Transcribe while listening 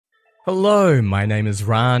Hello, my name is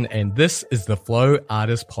Ran, and this is the Flow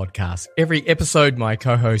Artist Podcast. Every episode, my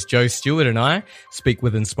co-host Joe Stewart and I speak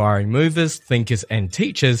with inspiring movers, thinkers, and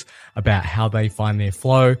teachers about how they find their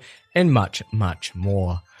flow and much, much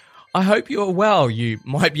more. I hope you're well. You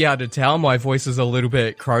might be able to tell my voice is a little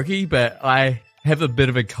bit croaky, but I have a bit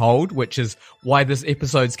of a cold, which is why this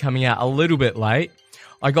episode's coming out a little bit late.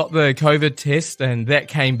 I got the COVID test and that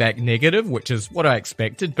came back negative, which is what I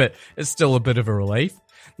expected, but it's still a bit of a relief.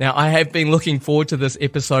 Now, I have been looking forward to this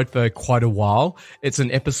episode for quite a while. It's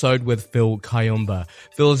an episode with Phil Kayumba.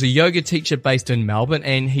 Phil is a yoga teacher based in Melbourne,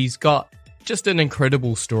 and he's got just an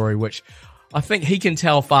incredible story, which I think he can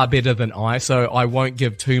tell far better than I, so I won't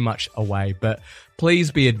give too much away. But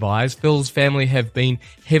please be advised, Phil's family have been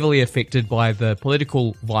heavily affected by the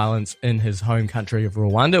political violence in his home country of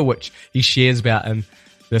Rwanda, which he shares about in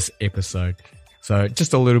this episode. So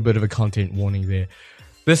just a little bit of a content warning there.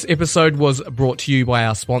 This episode was brought to you by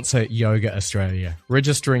our sponsor, Yoga Australia,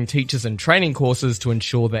 registering teachers and training courses to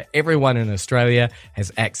ensure that everyone in Australia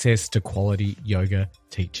has access to quality yoga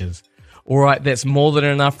teachers. All right, that's more than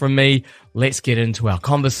enough from me. Let's get into our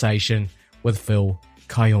conversation with Phil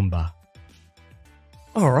Kayumba.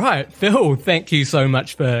 All right, Phil, thank you so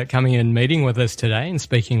much for coming and meeting with us today and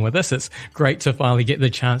speaking with us. It's great to finally get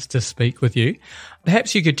the chance to speak with you.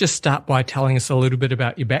 Perhaps you could just start by telling us a little bit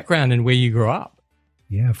about your background and where you grew up.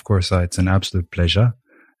 Yeah, of course. It's an absolute pleasure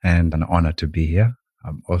and an honor to be here.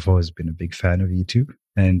 I've always been a big fan of you two,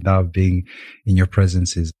 and now being in your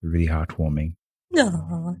presence is really heartwarming.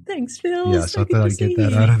 Oh, thanks, Phil. Yeah, so I thought I'd get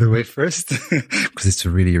that out of the way first because it's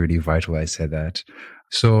really, really vital I said that.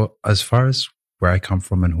 So as far as where I come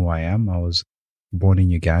from and who I am, I was born in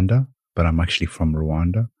Uganda, but I'm actually from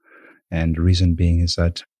Rwanda. And the reason being is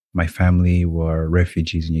that my family were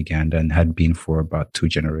refugees in Uganda and had been for about 2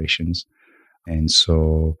 generations. And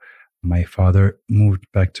so my father moved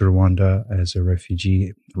back to Rwanda as a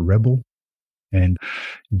refugee rebel. And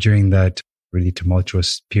during that really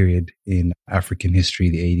tumultuous period in African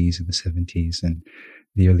history, the 80s and the 70s and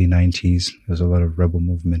the early 90s, there was a lot of rebel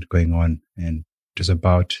movement going on. And it was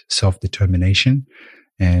about self-determination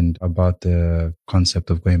and about the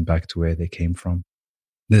concept of going back to where they came from.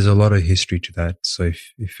 There's a lot of history to that. So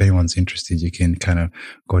if anyone's interested, you can kind of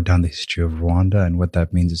go down the history of Rwanda, and what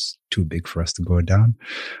that means is too big for us to go down.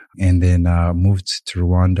 And then moved to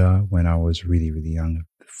Rwanda when I was really, really young,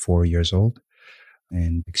 4 years old,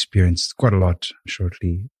 and experienced quite a lot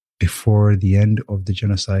shortly before the end of the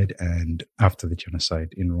genocide and after the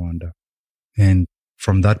genocide in Rwanda. And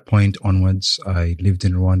from that point onwards, I lived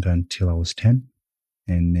in Rwanda until I was 10.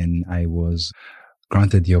 And then I was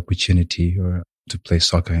granted the opportunity to play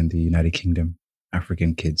soccer in the United Kingdom.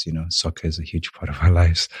 African kids, soccer is a huge part of our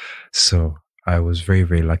lives. So I was very,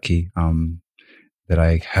 very lucky that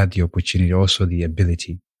I had the opportunity, also the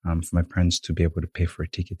ability for my parents to be able to pay for a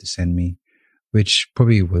ticket to send me, which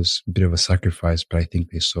probably was a bit of a sacrifice, but I think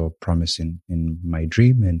they saw promise in my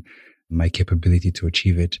dream and my capability to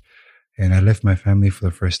achieve it. And I left my family for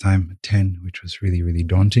the first time at 10, which was really, really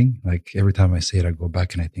daunting. Like every time I say it, I go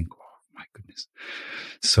back and I think, my goodness.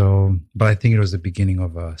 So, but I think it was the beginning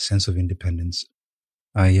of a sense of independence.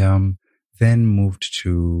 I then moved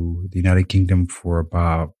to the United Kingdom for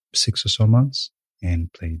about 6 or so months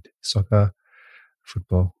and played soccer,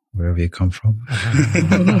 football, wherever you come from.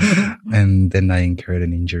 And then I incurred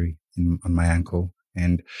an injury on my ankle.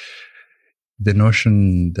 And the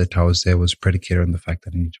notion that I was there was predicated on the fact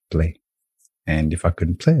that I needed to play. And if I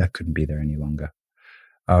couldn't play, I couldn't be there any longer.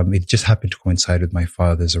 It just happened to coincide with my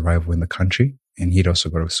father's arrival in the country, and he'd also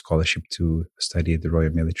got a scholarship to study at the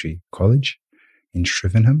Royal Military College in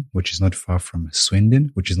Shrivenham, which is not far from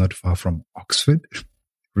Swindon, which is not far from Oxford,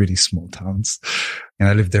 really small towns. And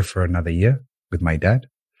I lived there for another year with my dad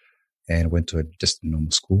and went to just a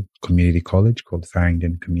normal school, community college called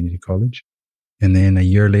Farringdon Community College. And then a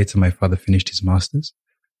year later, my father finished his master's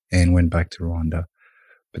and went back to Rwanda.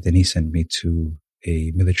 But then he sent me to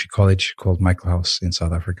a military college called Michael House in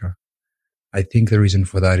South Africa. I think the reason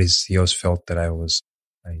for that is he always felt that I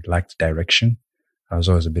lacked direction. I was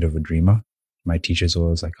always a bit of a dreamer. My teachers were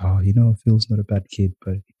always like, Phil's not a bad kid,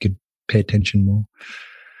 but he could pay attention more.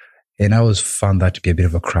 And I always found that to be a bit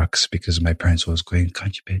of a crux because my parents were always going,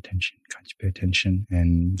 can't you pay attention? Can't you pay attention?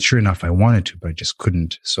 And sure enough, I wanted to, but I just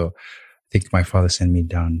couldn't. So I think my father sent me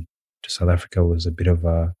down to South Africa was a bit of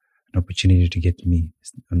an opportunity to get me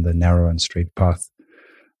on the narrow and straight path,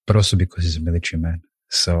 but also because he's a military man.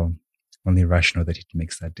 So only rational that he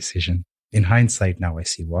makes that decision. In hindsight, now I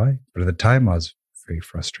see why. But at the time, I was very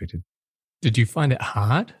frustrated. Did you find it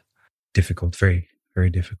hard? Difficult, very, very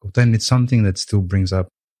difficult. And it's something that still brings up,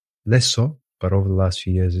 less so, But over the last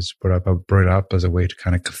few years, I brought it up as a way to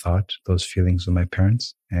kind of cathartic those feelings with my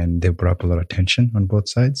parents. And they brought up a lot of tension on both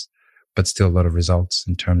sides, but still a lot of results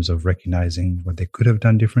in terms of recognizing what they could have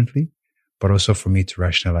done differently, but also for me to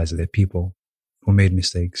rationalize that they're people who made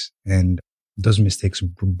mistakes. And those mistakes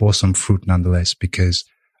bore some fruit nonetheless, because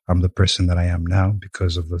I'm the person that I am now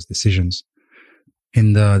because of those decisions.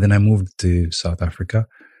 And then I moved to South Africa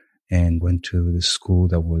and went to the school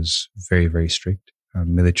that was very, very strict,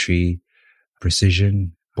 military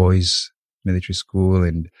precision, boys military school,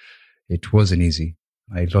 and it wasn't easy.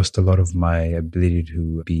 I lost a lot of my ability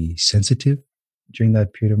to be sensitive during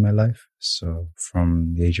that period of my life. So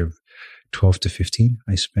from the age of 12 to 15,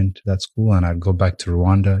 I spent that school, and I'd go back to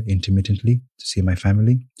Rwanda intermittently to see my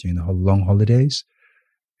family during the long holidays.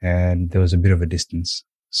 And there was a bit of a distance.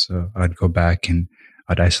 So I'd go back and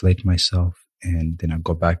I'd isolate myself, and then I'd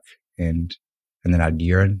go back and then I'd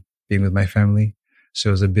yearn being with my family. So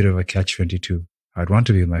it was a bit of a catch-22. I'd want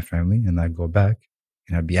to be with my family, and I'd go back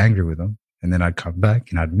and I'd be angry with them. And then I'd come back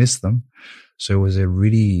and I'd miss them. So it was a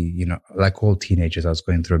really, like all teenagers, I was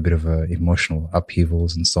going through a bit of emotional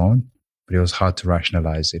upheavals and so on. But it was hard to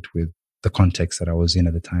rationalize it with the context that I was in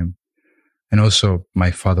at the time. And also,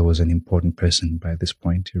 my father was an important person by this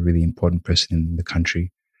point, a really important person in the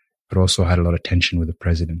country, but also had a lot of tension with the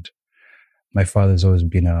president. My father's always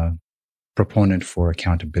been a proponent for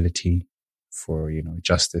accountability, for,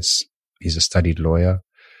 justice. He's a studied lawyer,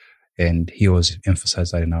 and he always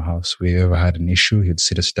emphasized that in our house. We ever had an issue, he'd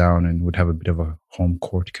sit us down and would have a bit of a home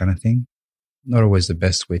court kind of thing. Not always the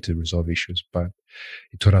best way to resolve issues, but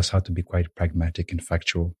it taught us how to be quite pragmatic and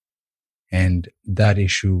factual. And that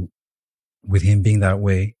issue, with him being that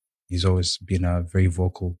way, he's always been very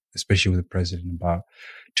vocal, especially with the president, about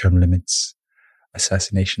term limits,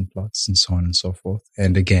 assassination plots, and so on and so forth.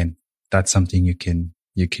 And again, that's something you can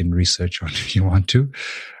research on if you want to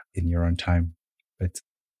in your own time. But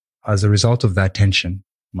as a result of that tension,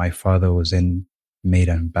 my father was then made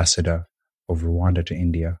ambassador of Rwanda to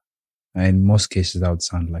India. And in most cases, that would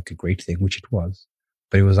sound like a great thing, which it was.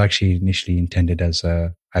 But it was actually initially intended as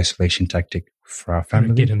a isolation tactic for our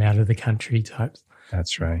family. Get him out of the country types.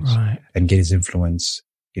 That's right. Right. And get his influence,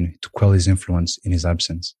 to quell his influence in his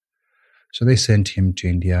absence. So they sent him to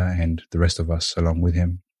India and the rest of us along with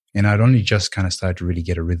him. And I'd only just kind of started to really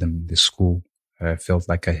get a rhythm in this school. I felt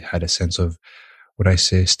like I had a sense of,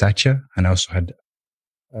 stature. And I also had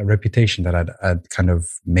a reputation that I'd kind of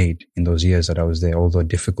made in those years that I was there, although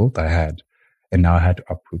difficult, I had. And now I had to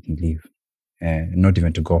uproot and leave. And not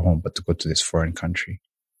even to go home, but to go to this foreign country,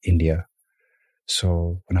 India.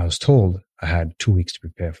 So when I was told, I had 2 weeks to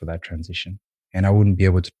prepare for that transition. And I wouldn't be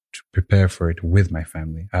able to prepare for it with my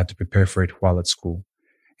family. I had to prepare for it while at school.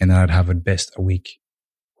 And then I'd have at best a week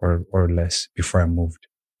or less before I moved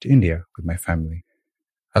to India with my family.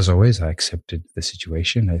 As always, I accepted the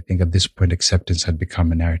situation. I think at this point, acceptance had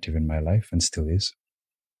become a narrative in my life and still is.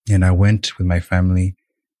 And I went with my family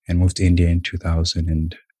and moved to India in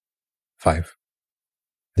 2005. At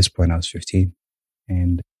this point, I was 15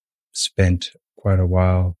 and spent quite a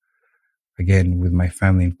while, again, with my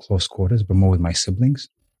family in close quarters, but more with my siblings,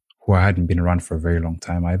 who I hadn't been around for a very long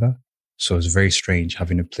time either. So it was very strange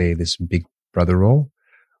having to play this big brother role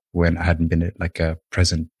when I hadn't been like a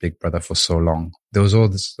present big brother for so long. There was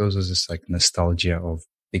this like nostalgia of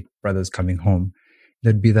big brothers coming home.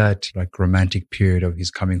 There'd be that like romantic period of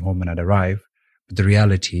he's coming home and I'd arrive, but the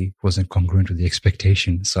reality wasn't congruent with the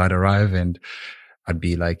expectation. So I'd arrive and I'd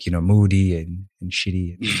be like, moody and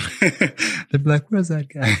shitty. They'd be like, where's that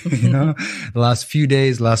guy?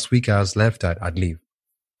 The last week I was left, I'd leave.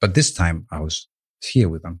 But this time I was here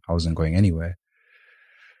with them. I wasn't going anywhere.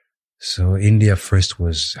 So India first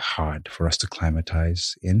was hard for us to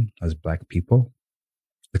climatize in as Black people.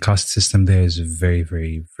 The caste system there is very,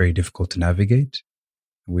 very, very difficult to navigate.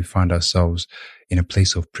 We found ourselves in a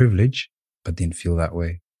place of privilege, but didn't feel that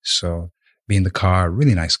way. So be in the car,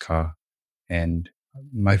 really nice car. And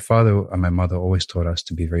my father and my mother always taught us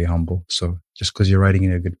to be very humble. So just because you're riding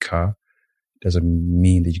in a good car doesn't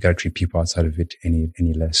mean that you got to treat people outside of it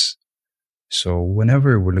any less. So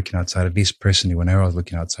whenever we're looking outside, at least personally, whenever I was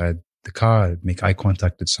looking outside the car, I'd make eye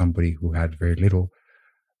contact with somebody who had very little.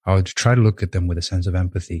 I would try to look at them with a sense of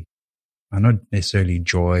empathy, and not necessarily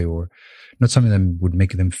joy or not something that would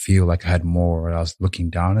make them feel like I had more or I was looking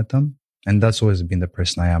down at them. And that's always been the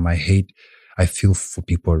person I am. I feel for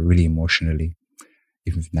people really emotionally.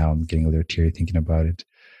 Even now I'm getting a little teary thinking about it.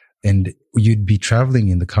 And you'd be traveling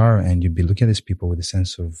in the car and you'd be looking at these people with a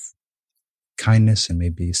sense of kindness and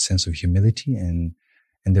maybe a sense of humility, and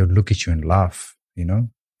they would look at you and laugh,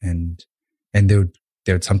 and they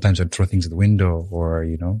would sometimes throw things at the window or,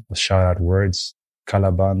 shout out words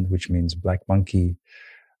Calaban, which means black monkey.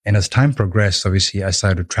 And as time progressed, obviously, I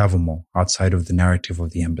started to travel more outside of the narrative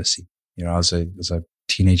of the embassy. As a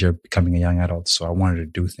teenager becoming a young adult. So I wanted to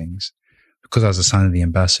do things. Because I was the son of the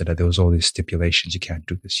ambassador, there was all these stipulations. You can't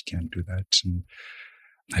do this, you can't do that. And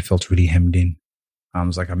I felt really hemmed in. I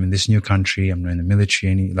was like, I'm in this new country. I'm not in the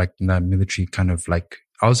military, in that military kind of like,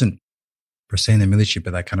 I wasn't per se in the military,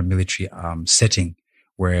 but that kind of military setting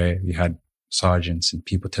where you had sergeants and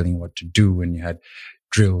people telling you what to do, and you had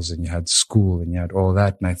drills and you had school and you had all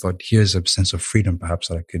that. And I thought, here's a sense of freedom perhaps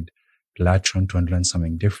that I could latch on to and learn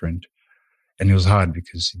something different. And it was hard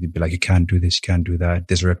because you'd be like, you can't do this, you can't do that.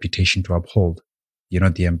 There's a reputation to uphold. You're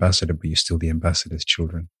not the ambassador, but you're still the ambassador's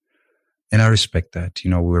children. And I respect that.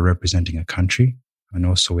 We were representing a country, and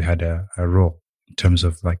also we had a role in terms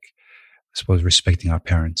of like, I suppose, respecting our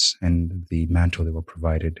parents and the mantle they were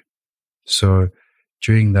provided. So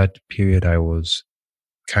during that period, I was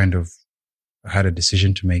kind of had a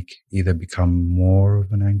decision to make, either become more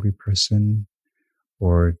of an angry person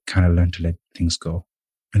or kind of learn to let things go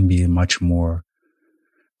and be much more,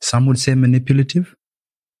 some would say manipulative,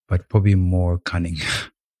 but probably more cunning.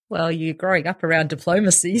 Well, you're growing up around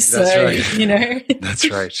diplomacy, so, that's right. That's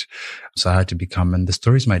right. So I had to become, and the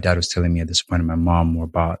stories my dad was telling me at this point, and my mom, were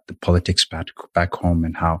about the politics back home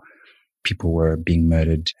and how people were being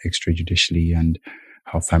murdered extrajudicially and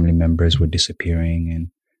how family members were disappearing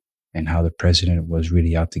and how the president was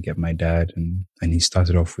really out to get my dad. And he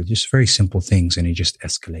started off with just very simple things, and he just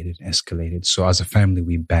escalated. So as a family,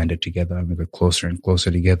 we banded together and we got closer and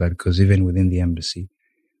closer together, because even within the embassy,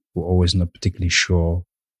 we're always not particularly sure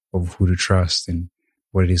of who to trust and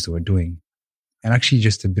what it is that we're doing. And actually,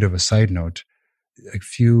 just a bit of a side note, a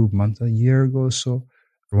year ago or so,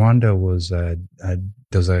 Rwanda was, I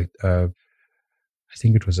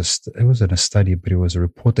think it wasn't a study, but it was a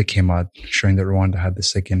report that came out showing that Rwanda had the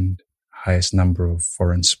second highest number of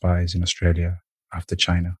foreign spies in Australia after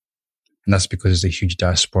China. And that's because there's a huge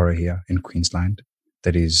diaspora here in Queensland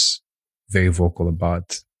that is very vocal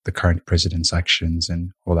about the current president's actions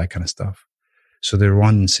and all that kind of stuff. So the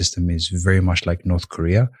Rwandan system is very much like North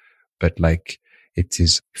Korea, but like it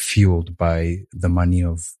is fueled by the money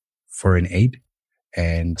of foreign aid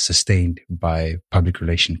and sustained by public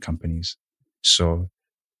relation companies. So,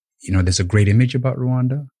 there's a great image about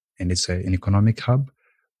Rwanda, and it's an economic hub,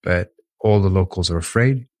 but all the locals are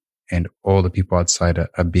afraid, and all the people outside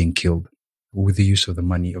are being killed with the use of the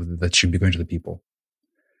money that should be going to the people.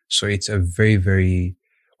 So it's a very, very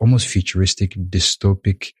almost futuristic,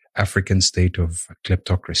 dystopic African state of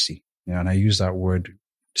kleptocracy. And I use that word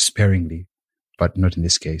sparingly, but not in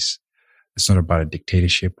this case. It's not about a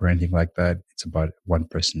dictatorship or anything like that. It's about one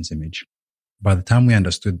person's image. By the time we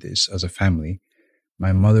understood this as a family,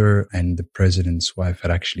 my mother and the president's wife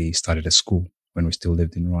had actually started a school when we still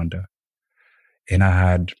lived in Rwanda. And I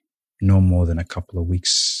had no more than a couple of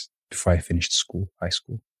weeks before I finished high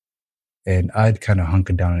school. And I'd kind of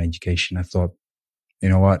hunkered down on education. I thought, you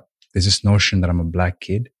know what? There's this notion that I'm a black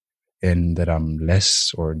kid and that I'm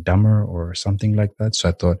less or dumber or something like that. So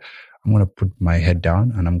I thought, I'm going to put my head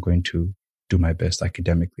down and I'm going to do my best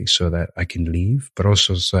academically so that I can leave, but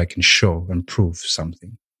also so I can show and prove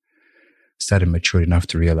something. Started matured enough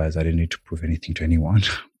to realize I didn't need to prove anything to anyone,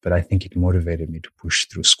 but I think it motivated me to push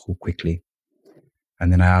through school quickly.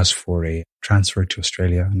 And then I asked for a transfer to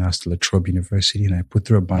Australia and asked to La Trobe University, and I put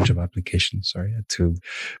through a bunch of applications, to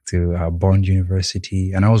Bond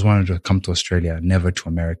University. And I always wanted to come to Australia, never to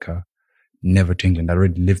America, never to England. I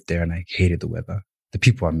already lived there and I hated the weather. The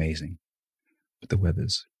people are amazing, but the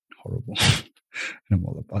weather's horrible. And I'm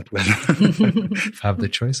all about weather. If I have the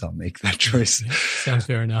choice, I'll make that choice. Sounds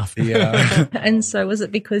fair enough. Yeah. And so was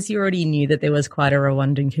it because you already knew that there was quite a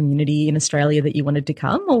Rwandan community in Australia that you wanted to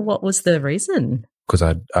come, or what was the reason? Because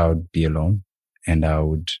I would be alone, and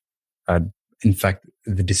in fact,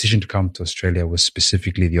 the decision to come to Australia was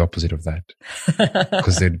specifically the opposite of that,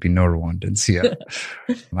 because there'd be no Rwandans here.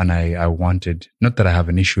 And I wanted, not that I have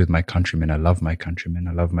an issue with my countrymen. I love my countrymen.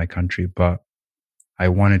 I love my country, but I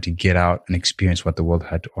wanted to get out and experience what the world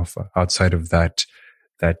had to offer outside of that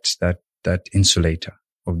insulator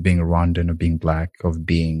of being a Rwandan, of being black, of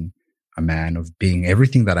being a man, of being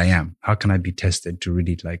everything that I am. How can I be tested to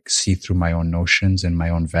really see through my own notions and my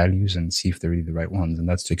own values and see if they're really the right ones? And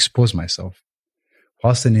that's to expose myself.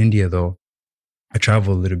 Whilst in India, though, I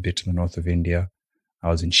traveled a little bit to the north of India. I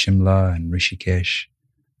was in Shimla and Rishikesh.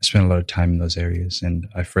 I spent a lot of time in those areas, and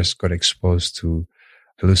I first got exposed to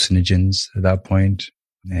hallucinogens at that point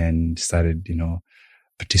and started,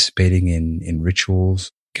 participating in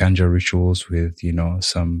rituals, ganja rituals with,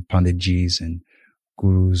 some panditjis and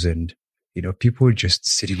gurus, and, people were just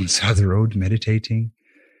sitting on the side of the road meditating.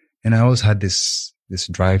 And I always had this this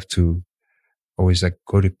drive to always like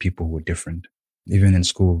go to people who were different. Even in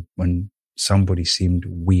school, when somebody seemed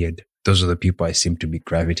weird, those are the people I seemed to be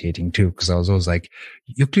gravitating to, because I was always like,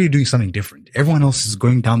 you're clearly doing something different. Everyone else is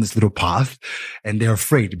going down this little path and they're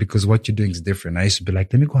afraid because what you're doing is different. I used to be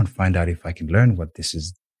like, let me go and find out if I can learn what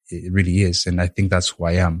it really is. And I think that's who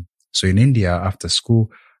I am. So in India, after school,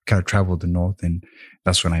 I kind of traveled the north, and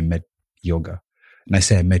that's when I met yoga. And I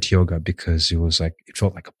say I met yoga because it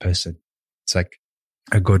felt like a person. It's like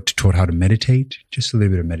I got taught how to meditate, just a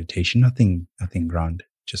little bit of meditation, nothing grand,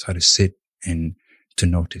 just how to sit and to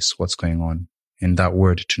notice what's going on. And that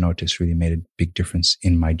word, to notice, really made a big difference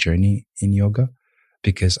in my journey in yoga,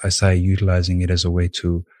 because I started utilizing it as a way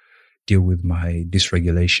to deal with my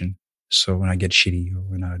dysregulation. So when I get shitty, or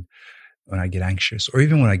when I get anxious, or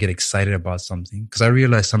even when I get excited about something, because I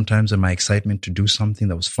realized sometimes that my excitement to do something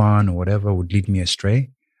that was fun or whatever would lead me astray.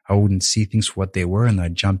 I wouldn't see things for what they were, and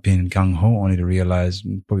I'd jump in gung-ho only to realize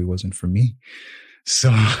it probably wasn't for me.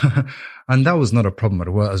 So, and that was not a problem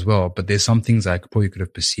as well. But there's some things I probably could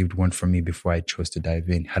have perceived weren't for me before I chose to dive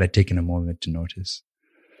in, had I taken a moment to notice.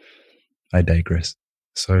 I digress.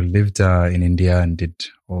 So I lived in India and did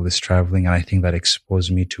all this traveling. And I think that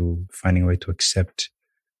exposed me to finding a way to accept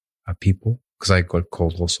people, because I got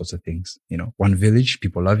called all sorts of things. One village,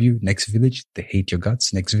 people love you. Next village, they hate your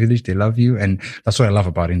guts. Next village, they love you. And that's what I love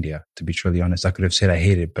about India, to be truly honest. I could have said I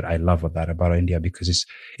hate it, but I love that about India, because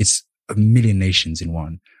it's a million nations in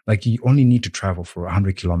one. Like, you only need to travel for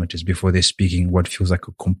 100 kilometers before they're speaking what feels like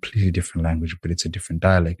a completely different language, but it's a different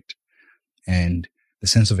dialect. And the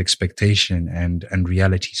sense of expectation and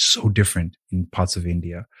reality is so different in parts of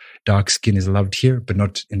India. Dark skin is loved here, but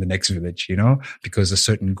not in the next village, because a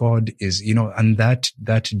certain God is, and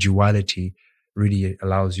that duality really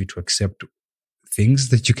allows you to accept things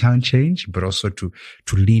that you can't change, but also to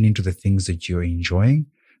lean into the things that you're enjoying.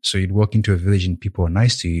 So you'd walk into a village and people are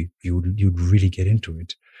nice to you, you'd really get into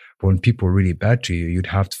it. But when people are really bad to you, you'd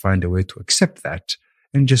have to find a way to accept that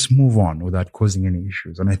and just move on without causing any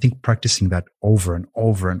issues. And I think practicing that over and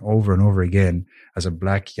over and over and over again as a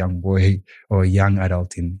Black young boy or a young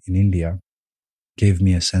adult in India gave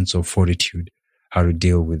me a sense of fortitude, how to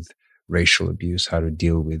deal with racial abuse, how to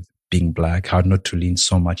deal with being Black, how not to lean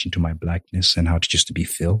so much into my Blackness, and how to just to be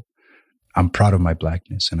Phil. I'm proud of my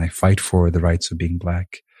Blackness and I fight for the rights of being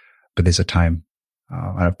Black. But there's a time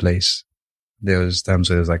and a place. There was times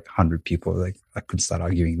where there was like 100 people, like I couldn't start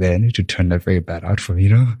arguing there, and it would turn that very bad out for me,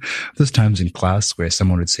 There's times in class where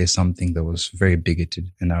someone would say something that was very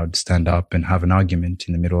bigoted, and I would stand up and have an argument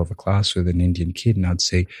in the middle of a class with an Indian kid, and I'd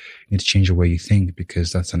say, you need to change the way you think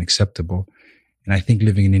because that's unacceptable. And I think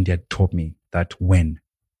living in India taught me that when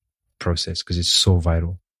process, because it's so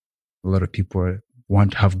vital. A lot of people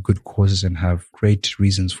want to have good causes and have great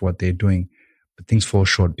reasons for what they're doing, but things fall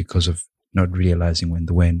short because of not realizing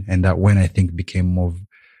when. And that when, I think, became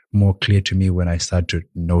more clear to me when I started to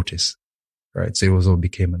notice, right? So it was all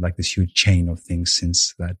became like this huge chain of things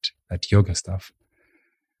since that yoga stuff.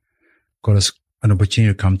 Got us an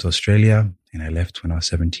opportunity to come to Australia, and I left when I was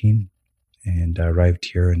 17, and I arrived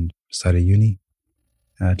here and started uni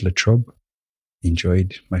at La Trobe.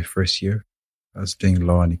 Enjoyed my first year. I was doing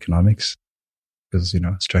law and economics because, I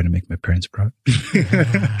was trying to make my parents proud.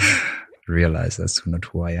 Realized that's not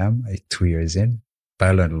who I am. 2 years in, but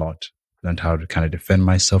I learned a lot. Learned how to kind of defend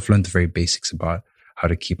myself, learned the very basics about how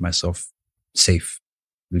to keep myself safe,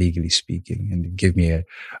 legally speaking, and it gave me a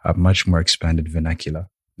much more expanded vernacular,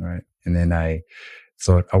 right? And then I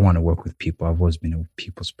thought, I want to work with people. I've always been a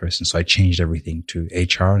people's person. So I changed everything to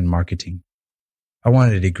HR and marketing. I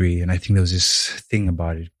wanted a degree, and I think there was this thing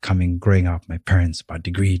about it growing up, my parents, about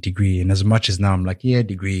degree. And as much as now I'm like, yeah,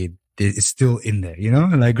 degree, it's still in there,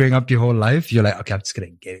 like growing up your whole life, you're like, okay, I'm just going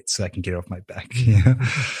to get it so I can get it off my back.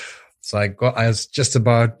 So I was just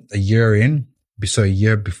about a year in. So a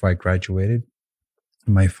year before I graduated,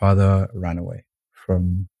 my father ran away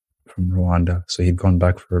from Rwanda. So he'd gone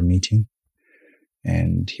back for a meeting,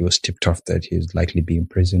 and he was tipped off that he would likely be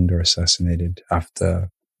imprisoned or assassinated. After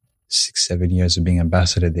 6-7 years of being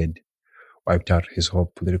ambassador, they'd wiped out his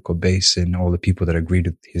whole political base and all the people that agreed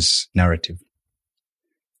with his narrative.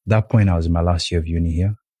 At that point, I was in my last year of uni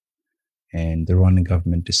here, and the Rwandan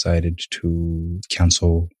government decided to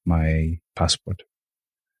cancel my passport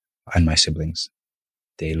and my siblings.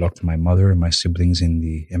 They locked my mother and my siblings in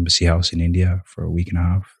the embassy house in India for a week and a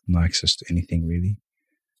half, no access to anything really.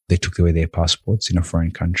 They took away their passports in a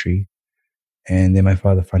foreign country. And then my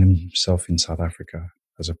father found himself in South Africa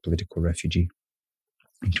as a political refugee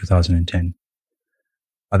in 2010.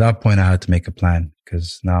 At that point, I had to make a plan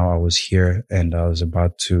because now I was here and I was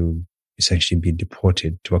about to essentially be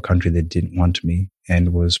deported to a country that didn't want me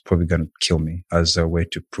and was probably going to kill me as a way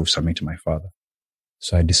to prove something to my father.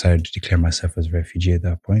 So I decided to declare myself as a refugee at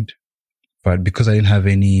that point. But because I didn't have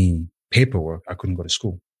any paperwork, I couldn't go to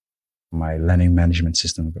school. My learning management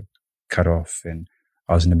system got cut off and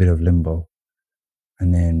I was in a bit of limbo.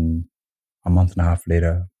 And then a month and a half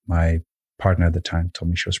later, my partner at the time told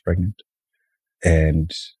me she was pregnant.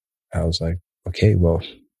 And I was like, okay, well,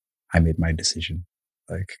 I made my decision.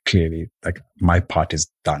 Like clearly, like my part is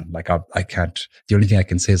done. Like I can't, the only thing I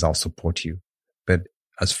can say is I'll support you. But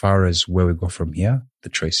as far as where we go from here, the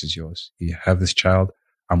choice is yours. You have this child,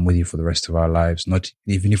 I'm with you for the rest of our lives. Not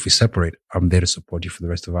even if we separate, I'm there to support you for the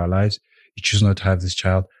rest of our lives. You choose not to have this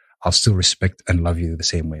child, I'll still respect and love you the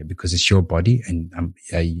same way because it's your body and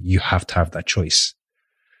you have to have that choice.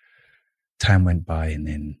 Time went by and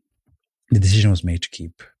then the decision was made to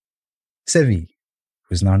keep Sevi,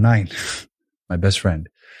 who's now 9, my best friend.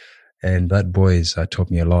 And that boy's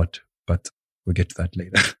taught me a lot, but we'll get to that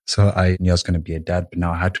later. So I knew I was going to be a dad, but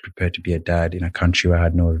now I had to prepare to be a dad in a country where I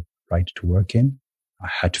had no right to work in. I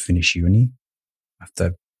had to finish uni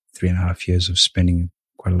after 3.5 years of spending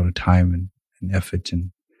quite a lot of time and effort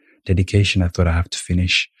and dedication. I thought I have to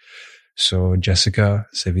finish. So Jessica,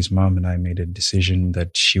 Sevi's mom, and I made a decision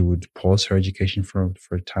that she would pause her education for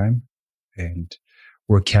a time and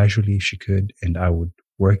work casually if she could, and I would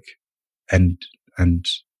work and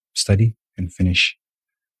study and finish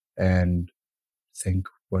and think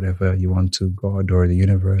whatever you want to, God or the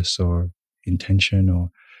universe or intention, or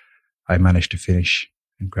I managed to finish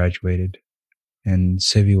and graduated. And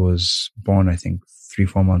Sevi was born, I think,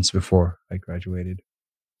 3-4 months before I graduated.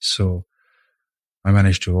 So I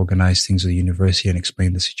managed to organize things at the university and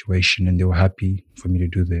explain the situation, and they were happy for me to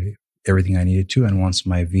do everything I needed to. And once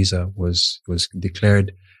my visa was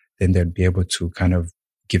declared, then they'd be able to kind of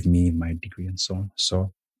give me my degree and so on.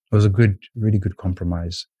 So it was a really good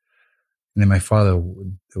compromise. And then my father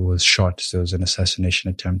was shot. So there was an assassination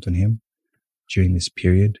attempt on him during this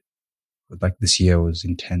period. Like this year was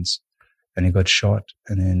intense. And he got shot.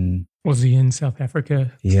 And then... Was he in South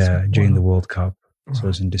Africa? Yeah, during the World Cup. Right. So it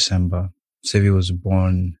was in December. Sevi was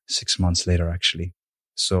born 6 months later, actually.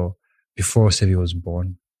 So before Sevi was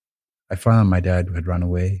born, I found out my dad had run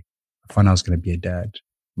away. I found out I was going to be a dad.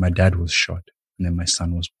 My dad was shot. And then my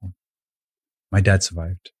son was born. My dad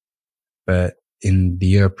survived. But in the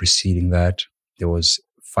year preceding that, there was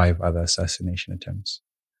 5 other assassination attempts.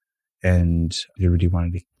 And they really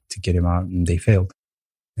wanted to get him out, and they failed.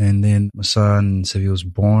 And then my son, Sevi, was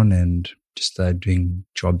born and just started doing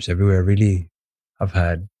jobs everywhere. Really, I've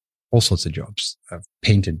had all sorts of jobs. I've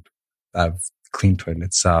painted, I've cleaned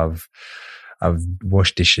toilets, I've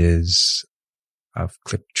washed dishes, I've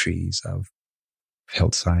clipped trees, I've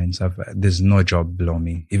held signs. There's no job below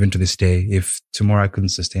me. Even to this day, if tomorrow I couldn't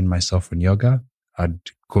sustain myself on yoga, I'd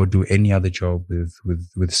go do any other job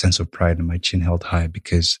with a sense of pride and my chin held high,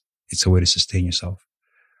 because it's a way to sustain yourself.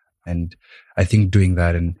 And I think doing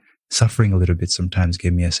that and suffering a little bit sometimes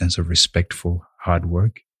gave me a sense of respect for hard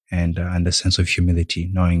work and a sense of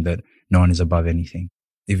humility, knowing that no one is above anything.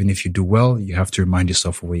 Even if you do well, you have to remind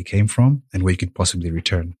yourself of where you came from and where you could possibly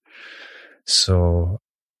return. So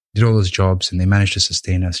did all those jobs and they managed to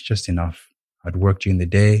sustain us just enough. I'd work during the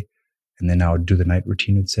day and then I would do the night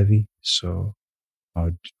routine with Sevi. So I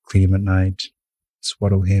would clean him at night,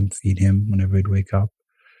 swaddle him, feed him whenever he'd wake up,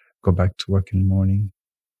 go back to work in the morning.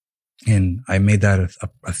 And I made that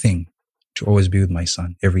a thing to always be with my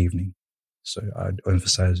son every evening. So I'd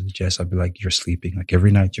emphasize with Jess, I'd be like, you're sleeping. Like every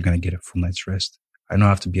night you're going to get a full night's rest. I don't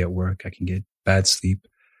have to be at work. I can get bad sleep,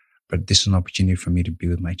 but this is an opportunity for me to be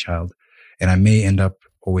with my child. And I may end up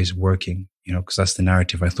always working, because that's the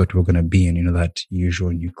narrative I thought we were going to be in, that usual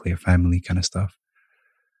nuclear family kind of stuff.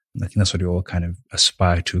 And I think that's what we all kind of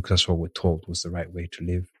aspire to, because that's what we're told was the right way to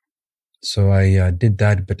live. So I did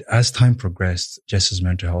that. But as time progressed, Jess's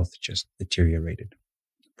mental health just deteriorated.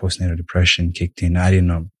 Postnatal depression kicked in. I didn't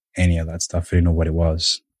know any of that stuff. I didn't know what it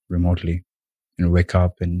was remotely. Wake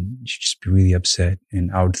up and she'd just be really upset.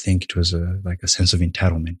 And I would think it was like a sense of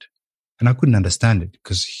entitlement. And I couldn't understand it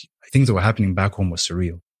because things that were happening back home were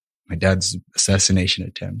surreal. My dad's assassination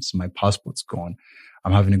attempts, my passport's gone.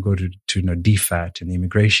 I'm having to go to DFAT and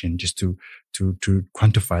immigration just to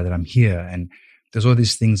quantify that I'm here. And there's all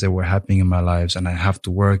these things that were happening in my lives, and I have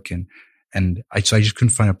to work. So I just couldn't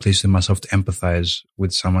find a place in myself to empathize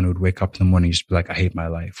with someone who would wake up in the morning and just be like, I hate my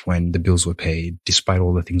life, when the bills were paid, despite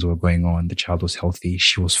all the things that were going on. The child was healthy.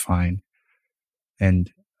 She was fine.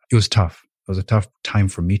 And it was tough. It was a tough time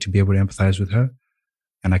for me to be able to empathize with her.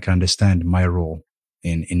 And I can understand my role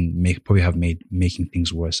in making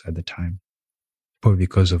things worse at the time. Probably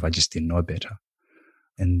because I just didn't know better.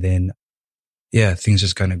 And then yeah, things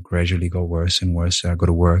just kind of gradually got worse and worse. I go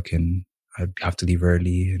to work and I'd have to leave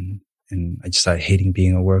early, and I just started hating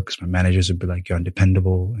being at work because my managers would be like, "You're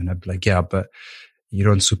undependable." And I'd be like, "Yeah, but you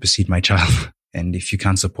don't supersede my child." And if you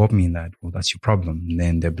can't support me in that, well, that's your problem. And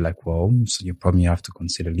then they'd be like, "Well, so your problem, you have to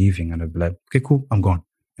consider leaving." And I'd be like, "Okay, cool, I'm gone."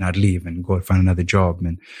 And I'd leave and go find another job.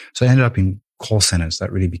 And so I ended up in call centers.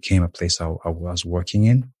 That really became a place I was working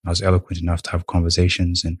in. I was eloquent enough to have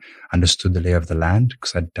conversations and understood the lay of the land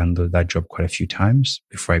because I'd done that job quite a few times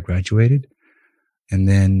before I graduated. And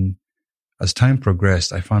then as time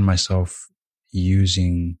progressed, I found myself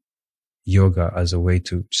using yoga as a way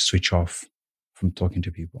to switch off from talking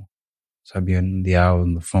to people. So I'd be on the hour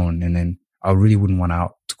on the phone, and then I really wouldn't want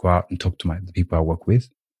to go out and talk to the people I work with.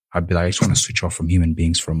 I'd be like, I just want to switch off from human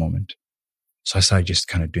beings for a moment. So I started just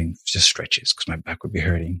kind of doing just stretches because my back would be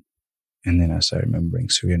hurting. And then I started remembering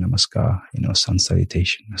Surya Namaskar, sun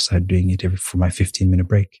salutation. I started doing it for my 15-minute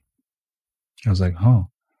break. I was like, oh.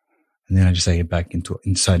 And then I just get back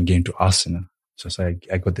inside getting into asana. So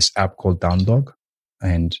I got this app called Down Dog,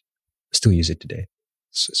 and I still use it today.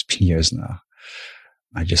 So it's been years now.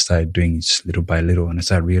 I just started doing it little by little, and I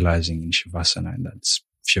started realizing in Shavasana, and that's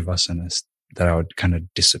Shavasana, that I would kind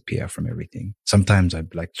of disappear from everything. Sometimes I'd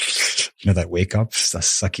be like, that wake up, start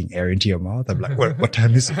sucking air into your mouth. I'm like, what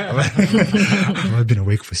time is it? I've been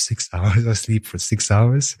awake for 6 hours. I sleep for 6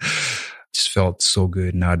 hours. Just felt so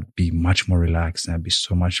good. And I'd be much more relaxed, and I'd be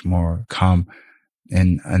so much more calm.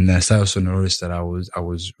 And I also noticed that I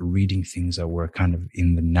was reading things that were kind of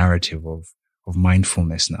in the narrative of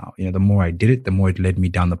mindfulness now. The more I did it, the more it led me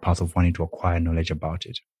down the path of wanting to acquire knowledge about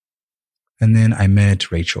it. And then I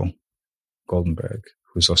met Rachel Goldenberg,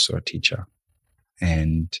 who's also a teacher,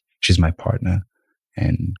 and she's my partner,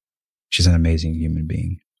 and she's an amazing human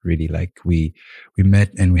being. Really, like we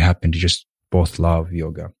met and we happened to just both love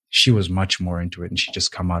yoga. She was much more into it, and she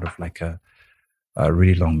just come out of like a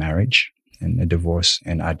really long marriage and a divorce.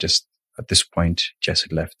 And I just, at this point, Jess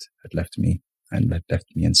had left me and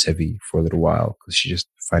left me and Sevi for a little while because she's just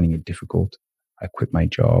finding it difficult. I quit my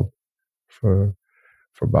job for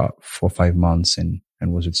about 4 or 5 months and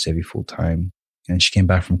was with Sevi full time. And she came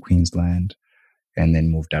back from Queensland and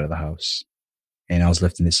then moved out of the house. And I was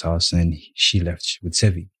left in this house, and then she left with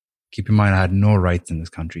Sevi. Keep in mind, I had no rights in this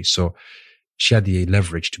country. So she had the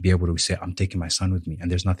leverage to be able to say, I'm taking my son with me,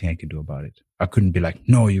 and there's nothing I could do about it. I couldn't be like,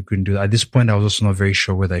 no, you couldn't do that. At this point, I was also not very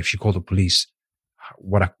sure whether if she called the police,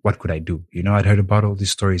 what could I do? I'd heard about all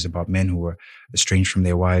these stories about men who were estranged from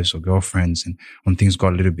their wives or girlfriends. And when things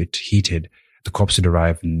got a little bit heated, the cops would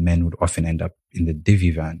arrive, and men would often end up in the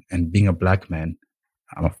divvy van. And being a black man,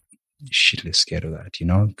 I'm shitless scared of that,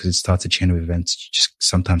 because it starts a chain of events you just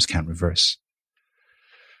sometimes can't reverse.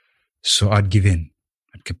 So I'd give in.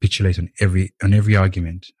 I'd capitulate on every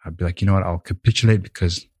argument. I'd be like, you know what? I'll capitulate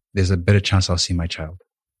because there's a better chance I'll see my child.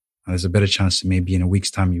 And there's a better chance that maybe in a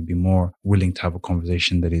week's time, you'll be more willing to have a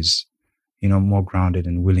conversation that is, more grounded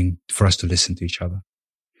and willing for us to listen to each other.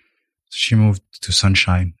 So she moved to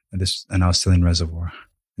Sunshine, and I was still in Reservoir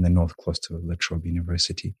in the north, close to La Trobe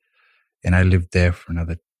University. And I lived there for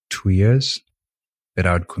another 2 years, but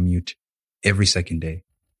I would commute every second day.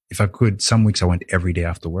 If I could, some weeks I went every day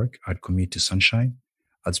after work. I'd commute to Sunshine.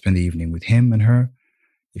 I'd spend the evening with him and her,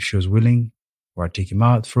 if she was willing, or I'd take him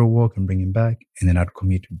out for a walk and bring him back. And then I'd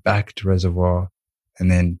commute back to Reservoir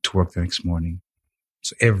and then to work the next morning.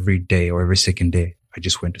 So every day or every second day, I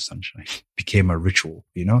just went to Sunshine. It became a ritual,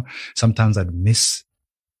 Sometimes I'd miss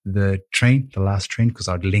the last train, because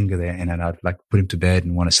I'd linger there, and then I'd like put him to bed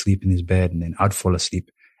and want to sleep in his bed. And then I'd fall asleep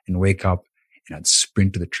and wake up, and I'd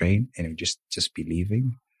sprint to the train, and it would just be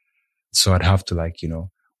leaving. So I'd have to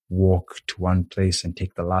walk to one place and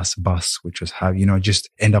take the last bus, which was just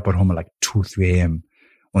end up at home at like 2, 3 a.m.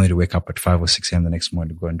 only to wake up at 5 or 6 a.m. the next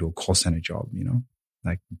morning to go and do a call center job,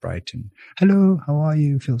 like Brighton. Hello, how are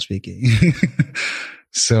you? Phil speaking.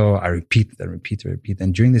 So I repeat.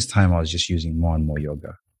 And during this time, I was just using more and more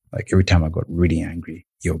yoga. Like every time I got really angry,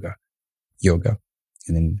 yoga.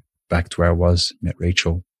 And then back to where I was, met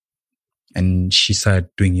Rachel. And she started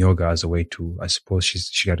doing yoga as a way to, I suppose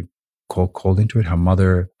she got called into it. Her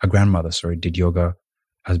grandmother, did yoga,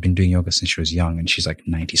 has been doing yoga since she was young, and she's like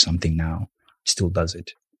 90 something now, still does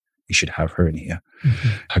it. You should have her in here. Mm-hmm.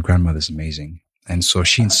 Her grandmother's amazing. And so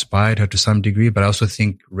she inspired her to some degree, but I also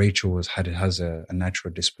think Rachel has a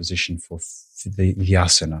natural disposition for the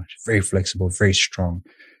asana. She's very flexible, very strong,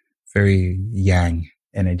 very yang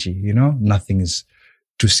energy, nothing is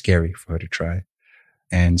too scary for her to try.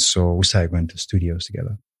 And so we started going to studios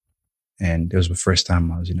together. And it was the first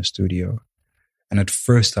time I was in a studio. And at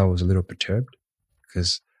first I was a little perturbed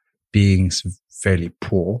because being fairly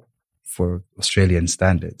poor for Australian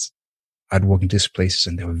standards, I'd walk into these places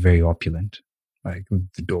and they were very opulent, like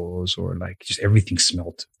with the doors or like just everything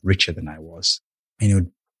smelled richer than I was. And it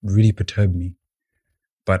would really perturb me.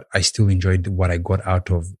 But I still enjoyed what I got out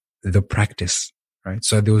of the practice, right?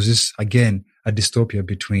 So there was this, again, a dystopia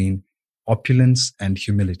between opulence and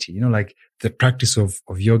humility. Like the practice of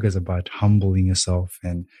yoga is about humbling yourself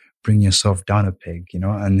and bringing yourself down a peg,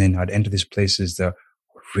 and then I'd enter these places that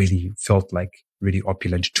really felt like really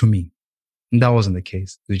opulent to me. And that wasn't the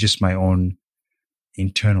case. It was just my own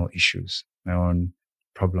internal issues, my own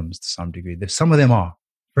problems to some degree. Some of them are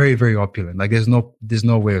very, very opulent. Like there's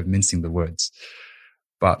no way of mincing the words.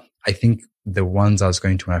 But I think the ones I was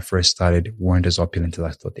going to when I first started weren't as opulent as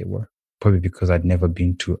I thought they were. Probably because I'd never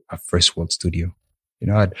been to a first world studio.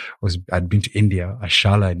 I'd been to India, a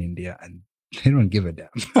shala in India, and they don't give a damn.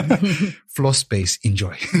 Floor space,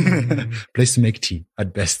 enjoy. Place to make tea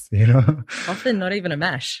at best, Often not even a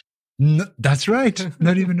mash. No, that's right.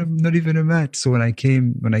 Not even a mat. So when I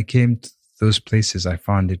came to those places, I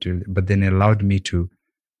found it, but then it allowed me to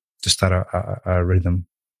start a rhythm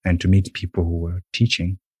and to meet people who were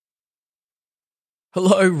teaching.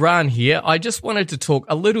 Hello, Ran here. I just wanted to talk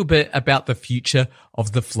a little bit about the future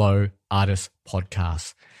of the Flow Artist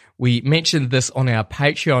podcast. We mentioned this on our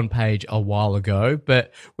Patreon page a while ago,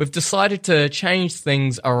 but we've decided to change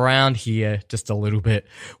things around here just a little bit.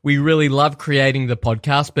 We really love creating the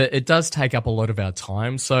podcast, but it does take up a lot of our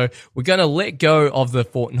time. So we're going to let go of the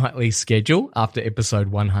fortnightly schedule after episode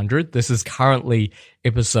 100. This is currently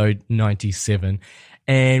episode 97.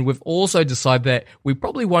 And we've also decided that we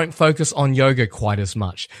probably won't focus on yoga quite as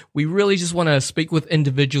much. We really just want to speak with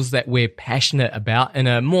individuals that we're passionate about in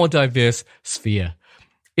a more diverse sphere.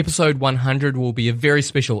 Episode 100 will be a very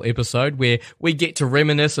special episode where we get to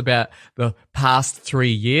reminisce about the past 3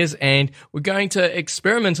 years, and we're going to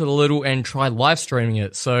experiment a little and try live streaming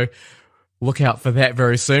it. So look out for that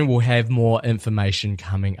very soon. We'll have more information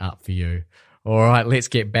coming up for you. All right, let's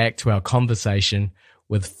get back to our conversation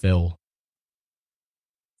with Phil.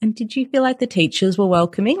 And did you feel like the teachers were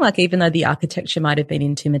welcoming? Like, even though the architecture might have been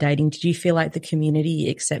intimidating, did you feel like the community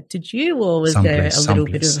accepted you, or was there a little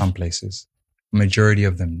bit of... Some places. Majority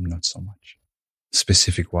of them, not so much.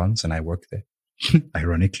 Specific ones, and I work there.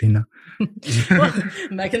 Ironically now. Well,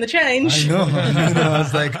 making the change. I know. I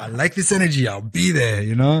was like, I like this energy. I'll be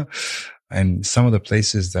there, And some of the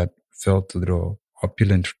places that felt a little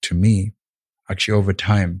opulent to me, actually over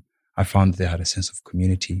time, I found they had a sense of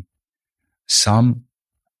community. Some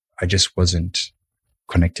I just wasn't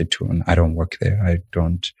connected to, and I don't work there. I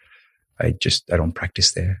don't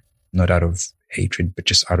practice there, not out of hatred, but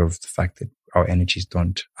just out of the fact that our energies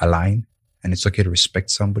don't align, and it's okay to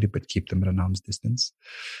respect somebody, but keep them at an arm's distance.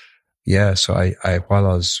 Yeah. So I while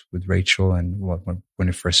I was with Rachel and when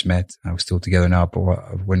we first met, I was still together now, but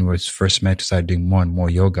when we first met, I started doing more and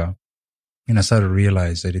more yoga, and I started to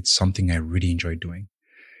realize that it's something I really enjoy doing.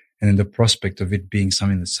 And then the prospect of it being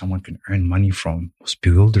something that someone can earn money from was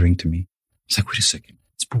bewildering to me. It's like, wait a second.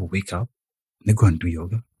 These people wake up and they go and do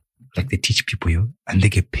yoga. Like they teach people yoga and they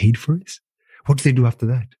get paid for it. What do they do after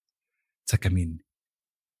that? It's like,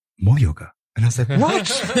 more yoga. And I was like, what?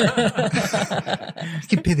 You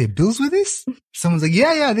can pay their bills with this? Someone's like,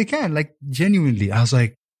 yeah, they can. Like genuinely. I was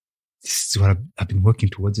like, this is what I've been working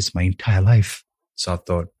towards this my entire life. So I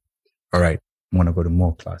thought, all right, I want to go to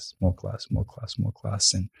more class,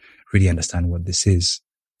 and really understand what this is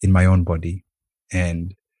in my own body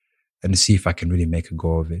and see if I can really make a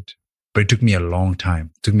go of it. But it took me a long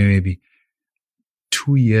time. It took me maybe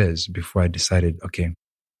 2 years before I decided, okay,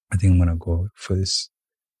 I think I'm going to go for this,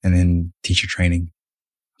 and then teacher training.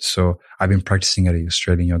 So I've been practicing at the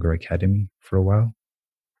Australian Yoga Academy for a while.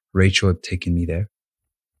 Rachel had taken me there,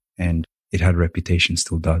 and it had a reputation,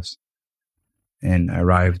 still does. And I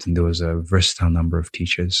arrived and there was a versatile number of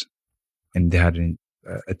teachers, and they had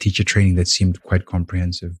a teacher training that seemed quite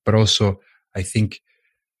comprehensive. But also, I think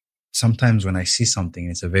sometimes when I see something and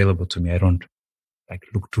it's available to me, I don't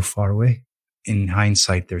look too far away. In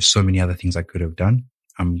hindsight, there's so many other things I could have done.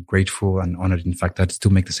 I'm grateful and honored. In fact, I'd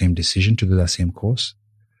still make the same decision to do that same course.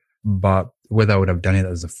 But whether I would have done it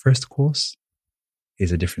as the first course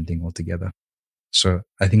is a different thing altogether. So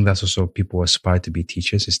I think that's also people aspire to be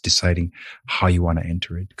teachers, is deciding how you want to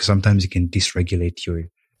enter it. Because sometimes it can dysregulate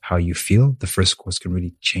how you feel. The first course can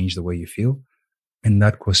really change the way you feel. And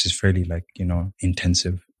that course is fairly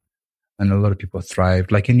intensive. And a lot of people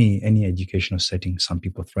thrive. Like any educational setting, some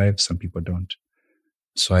people thrive, some people don't.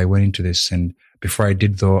 So I went into this, and before I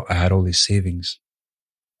did though, I had all these savings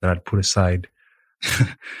that I'd put aside.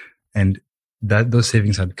 And those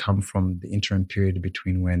savings had come from the interim period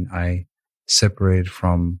between when I separated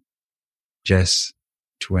from Jess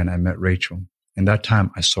to when I met Rachel. In that time,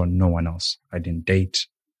 I saw no one else. I didn't date.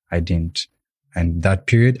 And that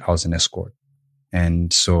period, I was an escort.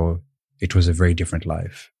 And so it was a very different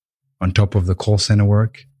life. On top of the call center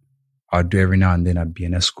work, I'd do every now and then I'd be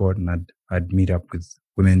an escort and I'd meet up with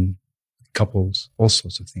women, couples, all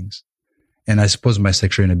sorts of things. And I suppose my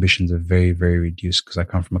sexual inhibitions are very, very reduced because I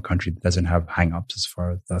come from a country that doesn't have hang-ups as far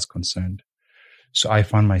as that's concerned. So I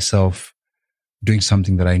found myself doing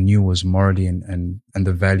something that I knew was morally and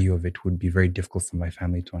the value of it would be very difficult for my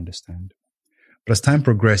family to understand. But as time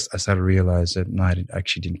progressed, I started to realize that no, I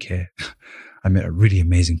actually didn't care. I met really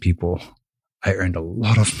amazing people. I earned a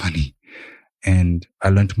lot of money and I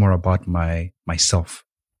learned more about myself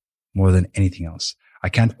more than anything else. I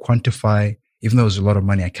can't quantify, even though it was a lot of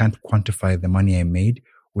money, I can't quantify the money I made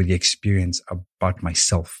with the experience about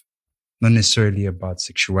myself. Not necessarily about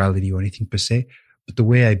sexuality or anything per se, but the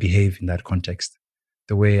way I behave in that context,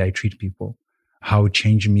 the way I treat people, how it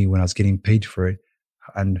changed me when I was getting paid for it,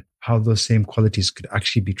 and how those same qualities could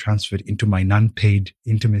actually be transferred into my non-paid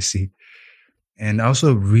intimacy. And I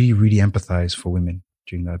also really, really empathize for women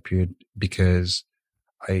during that period because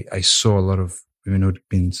I saw a lot of women who'd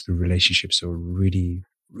been through relationships that were really,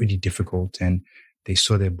 really difficult, and they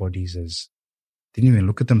saw their bodies as, they didn't even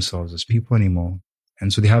look at themselves as people anymore.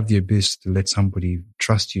 And so they have the ability to let somebody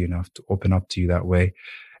trust you enough to open up to you that way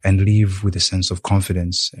and leave with a sense of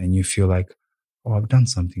confidence. And you feel like, oh, I've done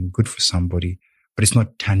something good for somebody, but it's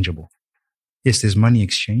not tangible. Yes, there's money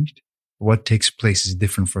exchanged. What takes place is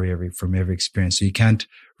different from every experience. So you can't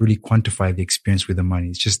really quantify the experience with the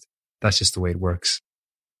money. That's just the way it works.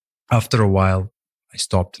 After a while, I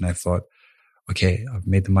stopped and I thought, okay, I've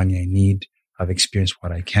made the money I need. I've experienced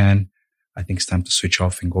what I can. I think it's time to switch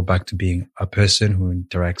off and go back to being a person who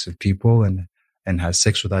interacts with people and has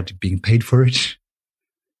sex without being paid for it.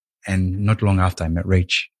 And not long after I met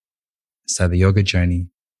Rach, started the yoga journey.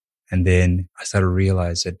 And then I started to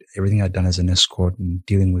realize that everything I'd done as an escort and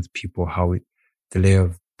dealing with people, the lay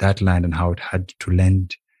of that land and how it had to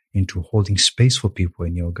lend into holding space for people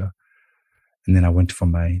in yoga. And then I went for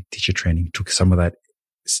my teacher training, took some of that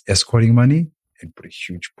escorting money and put a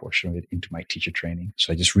huge portion of it into my teacher training.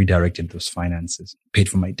 So I just redirected those finances, paid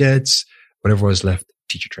for my debts, whatever was left,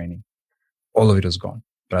 teacher training. All of it was gone.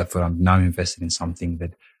 But I thought I'm now invested in something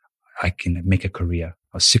that I can make a career.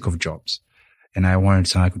 I was sick of jobs. And I wanted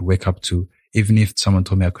something I could wake up to. Even if someone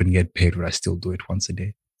told me I couldn't get paid, would I still do it once a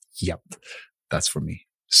day? Yep. That's for me.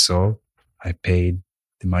 So I paid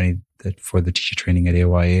the money for the teacher training at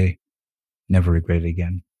AYA. Never regret it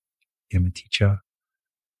again. I'm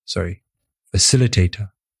a facilitator.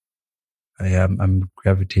 I'm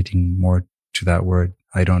gravitating more to that word.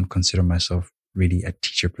 I don't consider myself really a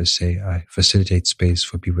teacher per se. I facilitate space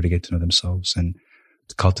for people to get to know themselves and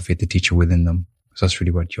to cultivate the teacher within them. So that's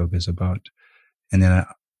really what yoga is about. And then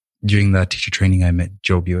during that teacher training, I met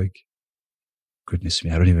Jo Buick. Goodness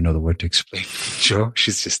me, I don't even know the word to explain. Jo,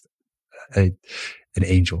 she's just an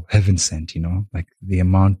angel, heaven sent, like the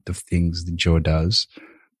amount of things that Jo does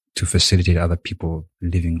to facilitate other people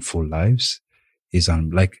living full lives is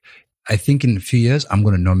I think in a few years, I'm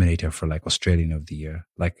going to nominate her for Australian of the Year.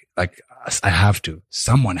 Like I have to,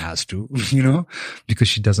 someone has to, because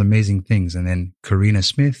she does amazing things. And then Karina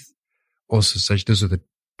Smith, also those are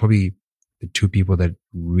probably the two people that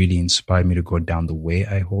really inspired me to go down the way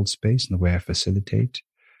I hold space and the way I facilitate.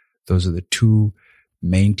 Those are the two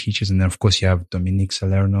main teachers. And then of course you have Dominique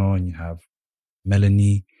Salerno and you have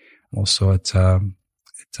Melanie also at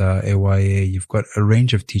AYA. You've got a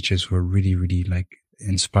range of teachers who are really, really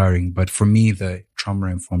inspiring. But for me, the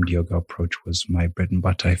trauma-informed yoga approach was my bread and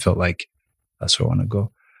butter. I felt like that's where I want to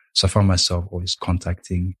go. So I found myself always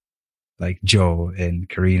contacting Jo and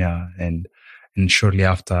Karina. And shortly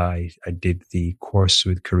after I did the course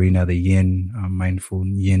with Karina, the yin,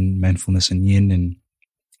 mindfulness and yin,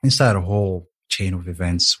 and started a whole chain of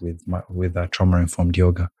events with trauma-informed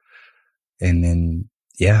yoga. And then,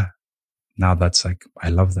 now that's I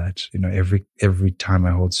love that. Every time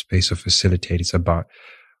I hold space or facilitate, it's about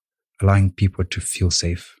allowing people to feel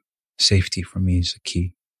safe. Safety for me is the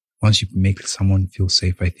key. Once you make someone feel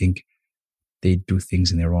safe, I think they do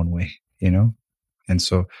things in their own way, And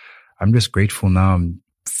so I'm just grateful now. I'm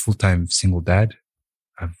full-time single dad.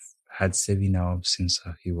 I've had Sevi now since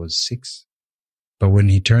he was 6. But when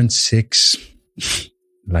he turned 6,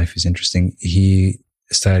 life is interesting. He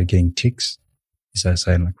started getting tics. He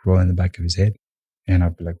started rolling the back of his head. And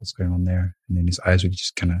I'd be like, what's going on there? And then his eyes would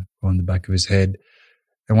just kind of roll in the back of his head.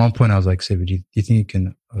 At one point I was like, Sevi, do you think you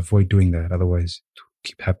can avoid doing that? Otherwise it will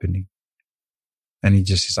keep happening. And he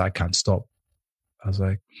said, I can't stop. I was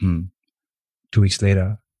like, 2 weeks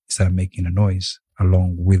later, he started making a noise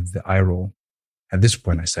along with the eye roll. At this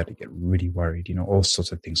point, I started to get really worried, all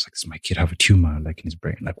sorts of things like, does my kid have a tumor like in his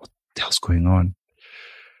brain? Like, what the hell's going on?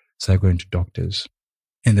 So I go into doctors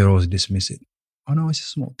and they always dismiss it. Oh no, it's a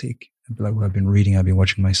small tick. I'd be like, well, I've been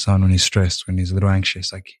watching my son when he's stressed, when he's a little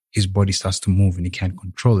anxious, like his body starts to move and he can't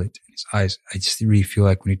control it. And his eyes, I just really feel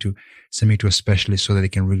like we need to send me to a specialist so that they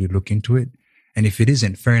can really look into it. And if it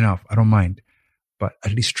isn't, fair enough, I don't mind, but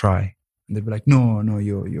at least try. And they'd be like, no,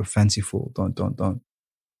 you're fanciful. Don't.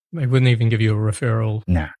 They wouldn't even give you a referral.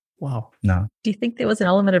 Nah. Wow. No. Do you think there was an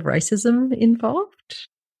element of racism involved?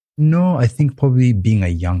 No, I think probably being a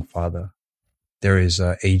young father, there is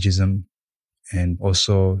ageism and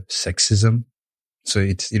also sexism. So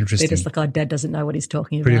it's interesting. They're just like, oh, dad doesn't know what he's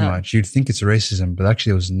talking Pretty about. much. You'd think it's racism, but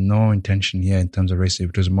actually there was no intention here in terms of racism.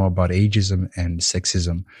 It was more about ageism and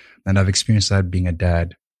sexism. And I've experienced that being a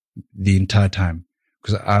dad the entire time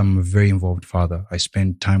because I'm a very involved father. I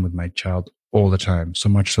spend time with my child all the time, so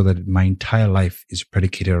much so that my entire life is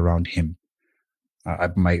predicated around him.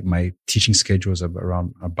 My teaching schedule is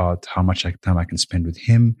around about how much time I can spend with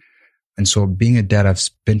him. And so being a dad, I've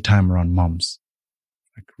spent time around moms,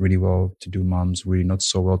 like really well-to-do moms, really not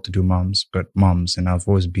so well-to-do moms, but moms. And I've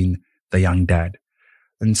always been the young dad.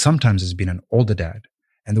 And sometimes it's been an older dad.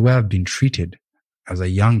 And the way I've been treated as a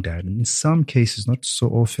young dad, and in some cases, not so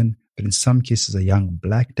often, but in some cases, a young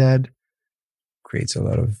black dad creates a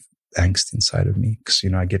lot of angst inside of me because,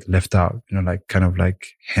 I get left out, like kind of like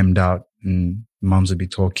hemmed out, and moms would be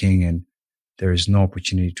talking and there is no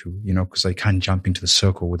opportunity to, because I can't jump into the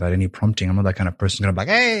circle without any prompting. I'm not that kind of person going to be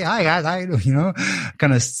like, hey, hi guys, how you doing?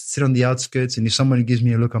 Kind of sit on the outskirts. And if somebody gives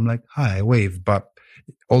me a look, I'm like, hi, I wave. But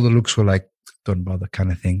all the looks were like, don't bother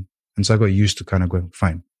kind of thing. And so I got used to kind of going,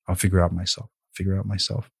 fine, I'll figure out myself.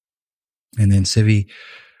 And then Sevi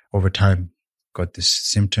over time got these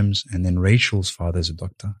symptoms. And then Rachel's father is a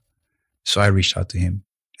doctor. So I reached out to him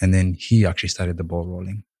and then he actually started the ball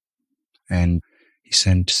rolling. And he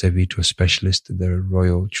sent Sevi to a specialist at the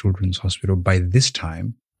Royal Children's Hospital. By this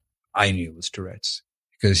time, I knew it was Tourette's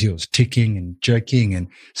because he was ticking and jerking and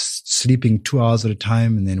sleeping 2 hours at a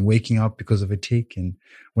time and then waking up because of a tick. And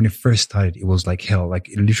when it first started, it was like hell. Like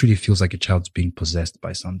it literally feels like a child's being possessed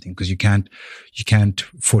by something because you can't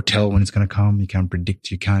foretell when it's going to come. You can't predict.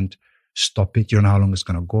 You can't stop it. You don't know how long it's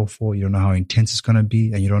going to go for. You don't know how intense it's going to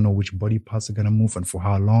be. And you don't know which body parts are going to move and for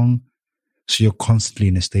how long. So you're constantly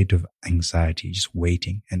in a state of anxiety, just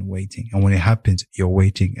waiting and waiting. And when it happens, you're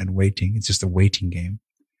waiting and waiting. It's just a waiting game.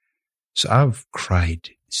 So I've cried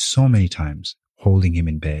so many times holding him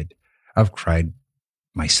in bed. I've cried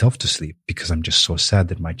myself to sleep because I'm just so sad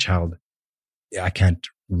that my child, I can't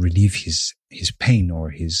relieve his pain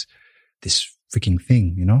or this freaking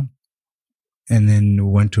thing, And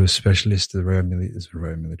then went to a specialist at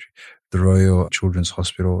the Royal Children's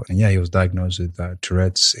Hospital. And he was diagnosed with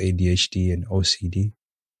Tourette's, ADHD, and OCD.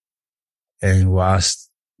 And we asked,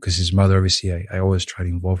 because his mother, obviously, I always try to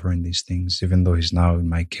involve her in these things, even though he's now in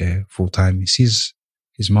my care full time. He sees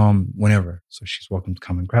his mom whenever. So she's welcome to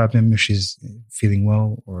come and grab him if she's feeling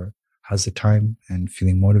well or has the time and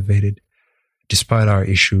feeling motivated. Despite our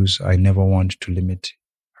issues, I never want to limit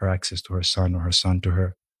her access to her son or her son to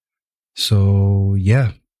her. So,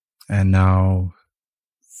 and now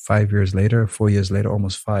 4 years later,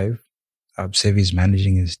 almost 5, Sevi's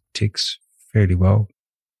managing his tics fairly well.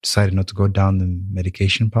 Decided not to go down the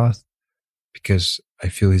medication path because I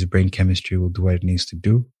feel his brain chemistry will do what it needs to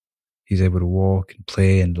do. He's able to walk and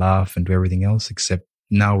play and laugh and do everything else, except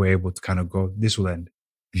now we're able to kind of go, this will end.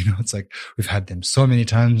 It's like we've had them so many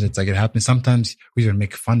times. It's like it happens. Sometimes we even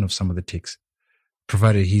make fun of some of the tics,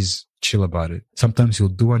 provided he's chill about it. Sometimes he'll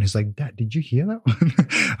do one. He's like, Dad, did you hear that one?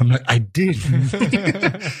 I'm like, I did.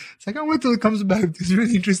 It's like, I wait till it comes back. It's a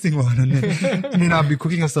really interesting one. And then I'll be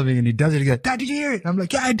cooking or something and he does it again. Dad, did you hear it? I'm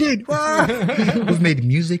like, yeah, I did. We've made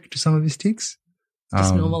music to some of his tics.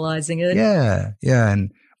 Just normalizing it. Yeah.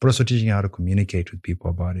 But also teaching how to communicate with people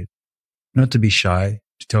about it. Not to be shy,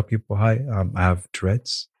 to tell people, hi, I have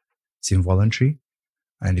Tourette's. It's involuntary.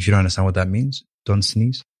 And if you don't understand what that means, don't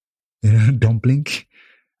sneeze. Don't blink.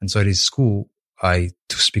 And so at his school, I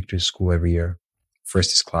speak to his school every year.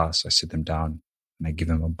 First is class. I sit them down and I give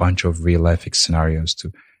them a bunch of real life scenarios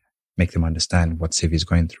to make them understand what Sevi is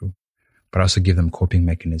going through. But I also give them coping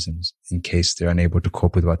mechanisms in case they're unable to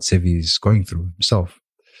cope with what Sevi is going through himself.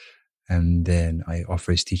 And then I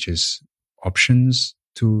offer his teachers options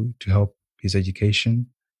to help his education.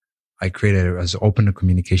 I create as open a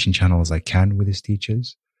communication channel as I can with his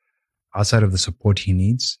teachers. Outside of the support he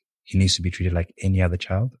needs to be treated like any other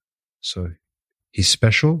child. So he's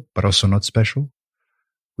special, but also not special.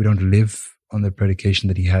 We don't live on the predication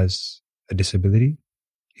that he has a disability.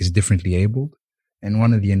 He's differently abled. And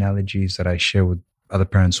one of the analogies that I share with other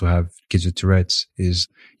parents who have kids with Tourette's is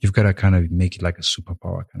you've got to kind of make it like a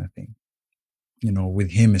superpower kind of thing. You know,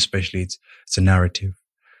 with him especially, it's a narrative.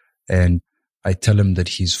 And I tell him that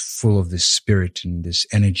he's full of this spirit and this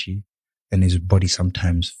energy, and his body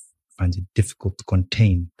sometimes finds it difficult to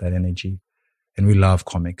contain that energy. And we love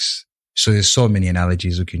comics. So there's so many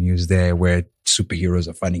analogies we can use there where superheroes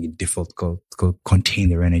are finding it difficult to contain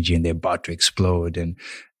their energy and they're about to explode. And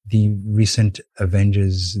the recent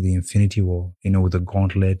Avengers, the Infinity War, you know, with the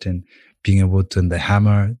gauntlet and being able to, and the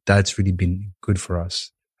hammer, that's really been good for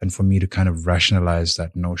us. And for me to kind of rationalize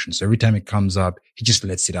that notion. So every time it comes up, he just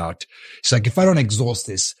lets it out. It's like, if I don't exhaust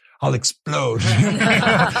this, I'll explode.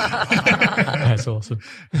 That's awesome.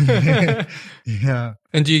 Yeah.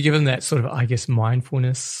 And do you give them that sort of, I guess,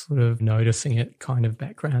 mindfulness, sort of noticing it kind of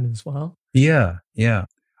background as well? Yeah. Yeah.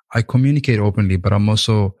 I communicate openly, but I'm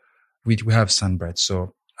also, we have sun breath.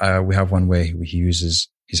 So we have one where he uses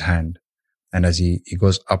his hand, and as he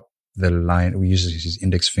goes up the line, we uses his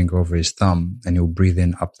index finger over his thumb, and he'll breathe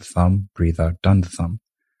in up the thumb, breathe out down the thumb,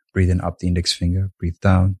 breathe in up the index finger, breathe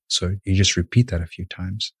down. So you just repeat that a few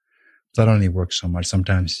times. That only works so much.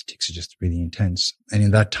 Sometimes it takes just really intense. And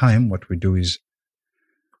in that time, what we do is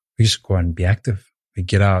we just go out and be active. We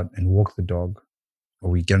get out and walk the dog, or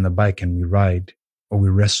we get on the bike and we ride, or we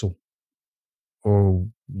wrestle, or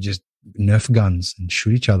just Nerf guns and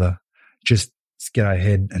shoot each other. Just get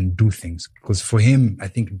ahead and do things. Because for him, I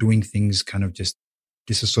think doing things kind of just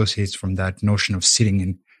disassociates from that notion of sitting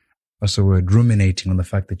and also ruminating on the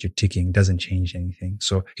fact that you're ticking doesn't change anything.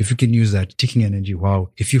 So if you can use that ticking energy, wow,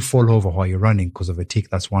 if you fall over while you're running because of a tick,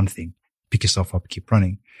 that's one thing. Pick yourself up, keep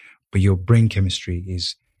running. But your brain chemistry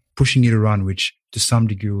is pushing it around, which to some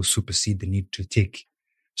degree will supersede the need to tick.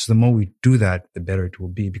 So the more we do that, the better it will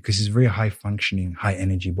be, because he's a very high functioning, high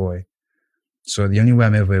energy boy. So the only way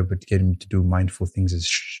I'm ever able to get him to do mindful things is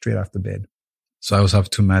straight after bed. So I also have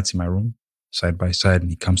 2 mats in my room, side by side,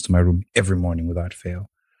 and he comes to my room every morning without fail.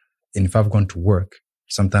 And if I've gone to work,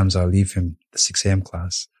 sometimes I'll leave him the 6 a.m.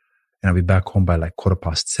 class and I'll be back home by like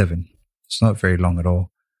 7:15. It's not very long at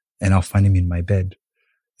all. And I'll find him in my bed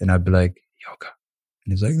and I'll be like, yoga.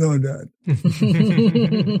 And he's like, no, Dad.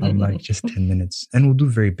 I'm like, just 10 minutes. And we'll do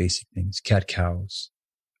very basic things, cat-cows,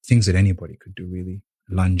 things that anybody could do really.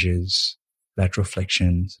 Lunges, lateral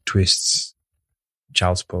flexions, twists,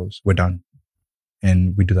 child's pose. We're done.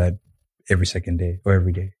 And we do that every second day or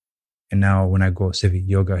every day. And now when I go Sevi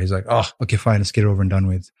yoga, he's like, oh, okay, fine, let's get it over and done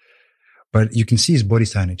with. But you can see his body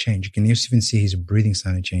starting to change. You can even see his breathing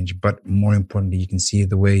starting to change. But more importantly, you can see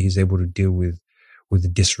the way he's able to deal with the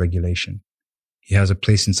dysregulation. He has a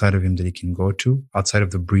place inside of him that he can go to, outside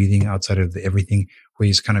of the breathing, outside of the everything, where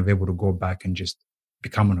he's kind of able to go back and just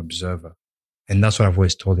become an observer. And that's what I've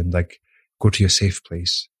always told him, like, go to your safe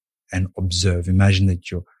place and observe. Imagine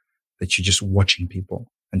that you're just watching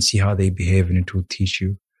people and see how they behave, and it will teach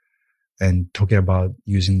you. And talking about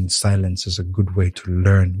using silence as a good way to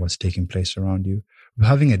learn what's taking place around you.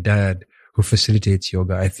 Having a dad who facilitates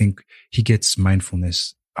yoga, I think he gets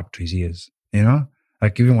mindfulness up to his ears, you know?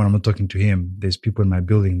 Like even when I'm not talking to him, there's people in my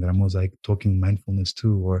building that I'm always like talking mindfulness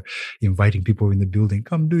to, or inviting people in the building,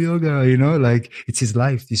 come do yoga, you know? Like it's his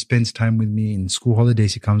life. He spends time with me. In school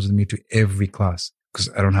holidays, he comes with me to every class because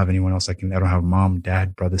I don't have anyone else. I don't have mom,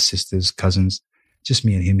 dad, brothers, sisters, cousins, just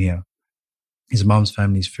me and him here. His mom's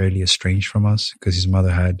family is fairly estranged from us because his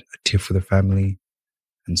mother had a tiff with the family.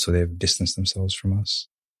 And so they've distanced themselves from us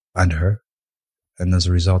and her. And as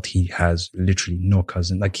a result, he has literally no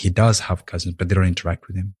cousin. Like he does have cousins, but they don't interact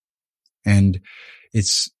with him. And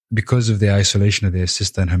it's because of the isolation of their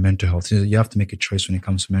sister and her mental health. You have to make a choice when it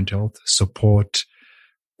comes to mental health, support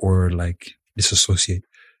or like disassociate.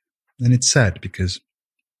 And it's sad because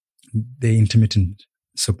they intermittent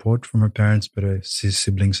support from her parents, but her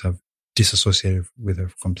siblings have disassociated with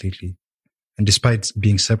her completely. And despite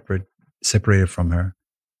being separated from her,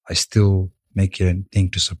 I still make it a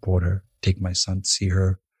thing to support her, take my son to see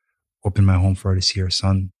her, open my home for her to see her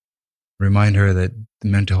son, remind her that the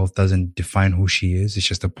mental health doesn't define who she is. It's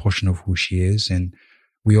just a portion of who she is. And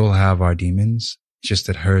we all have our demons. It's just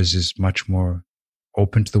that hers is much more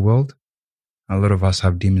open to the world. A lot of us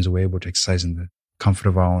have demons we're able to exercise in the comfort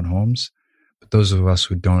of our own homes. But those of us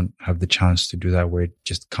who don't have the chance to do that, where it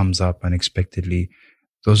just comes up unexpectedly,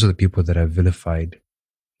 those are the people that are vilified,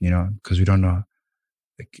 you know, because we don't know.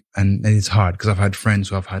 And it's hard because I've had friends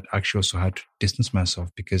who I've had actually also had to distance myself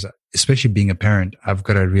because, especially being a parent, I've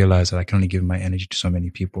got to realize that I can only give my energy to so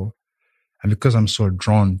many people. And because I'm so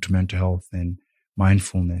drawn to mental health and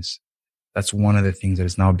mindfulness, that's one of the things that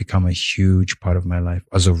has now become a huge part of my life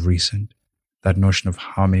as of recent. That notion of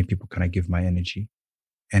how many people can I give my energy,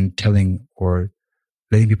 and telling or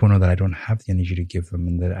letting people know that I don't have the energy to give them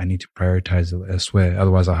and that I need to prioritize it elsewhere.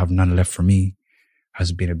 Otherwise, I'll have none left for me,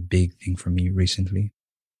 has been a big thing for me recently.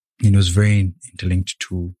 It was very interlinked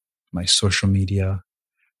to my social media,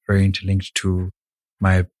 very interlinked to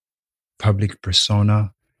my public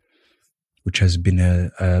persona, which has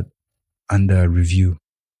been under review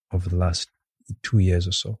over the last 2 years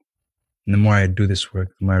or so. And the more I do this work,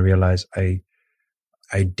 the more I realize I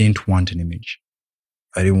didn't want an image.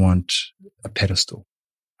 I didn't want a pedestal.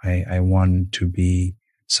 I want to be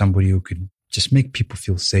somebody who could just make people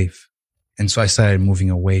feel safe. And so I started moving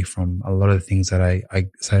away from a lot of the things that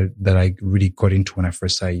I really got into when I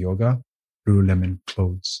first started yoga. Lululemon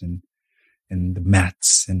clothes and the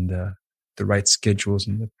mats and the right schedules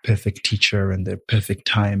and the perfect teacher and the perfect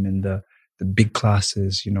time and the big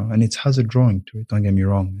classes, and it has a drawing to it. Don't get me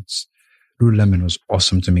wrong. Lululemon was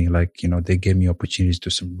awesome to me. Like, they gave me opportunities to do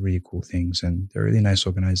some really cool things, and they're a really nice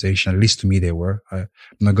organization. At least to me, they were. I'm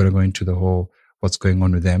not going to go into the whole what's going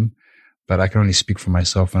on with them, but I can only speak for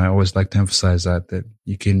myself. And I always like to emphasize that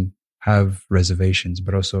you can have reservations,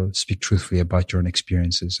 but also speak truthfully about your own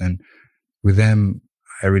experiences. And with them,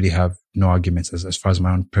 I really have no arguments as far as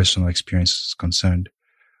my own personal experience is concerned.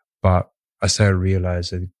 But I started to realize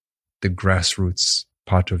that the grassroots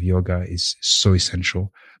part of yoga is so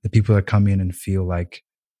essential. The people that come in and feel like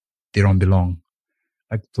they don't belong,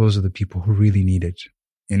 like those are the people who really need it.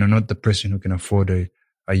 Not the person who can afford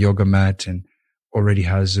a yoga mat and already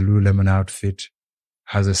has a Lululemon outfit,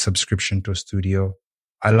 has a subscription to a studio.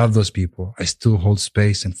 I love those people. I still hold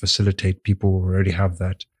space and facilitate people who already have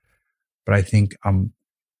that. But I think I'm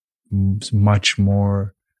much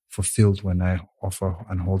more fulfilled when I offer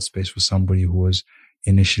and hold space for somebody who was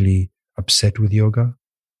initially upset with yoga,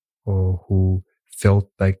 or who felt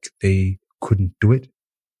like they couldn't do it,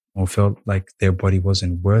 or felt like their body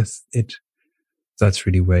wasn't worth it. That's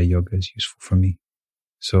really where yoga is useful for me.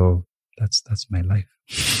 So that's my life.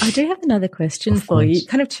 I do have another question for you,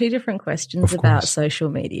 kind of two different questions about social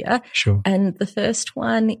media. Sure. And the first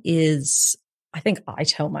one is, I think I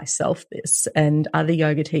tell myself this, and other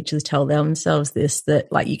yoga teachers tell themselves this, that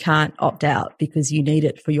like you can't opt out because you need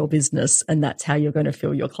it for your business, and that's how you're going to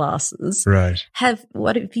fill your classes. Right. Have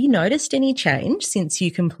you noticed any change since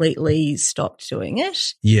you completely stopped doing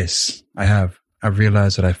it? Yes, I have. I've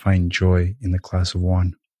realized that I find joy in the class of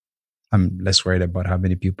one. I'm less worried about how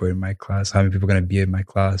many people are in my class, how many people are going to be in my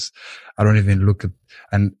class. I don't even look at,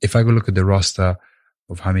 and if I go look at the roster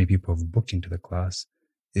of how many people have booked into the class,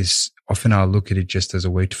 is often I'll look at it just as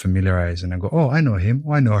a way to familiarize, and I go, oh, I know him.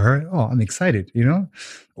 Oh, I know her. Oh, I'm excited,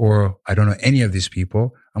 or I don't know any of these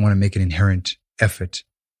people. I want to make an inherent effort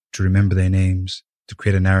to remember their names, to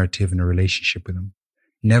create a narrative and a relationship with them.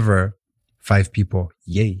 Never 5 people.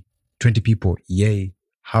 Yay. 20 people. Yay.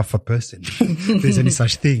 Half a person. If there's any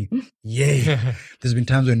such thing. Yay. There's been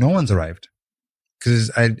times where no one's arrived, because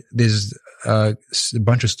there's a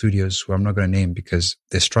bunch of studios who I'm not going to name because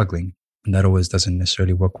they're struggling. And that always doesn't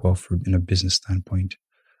necessarily work well in a business standpoint.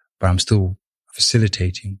 But I'm still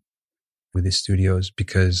facilitating with the studios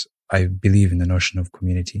because I believe in the notion of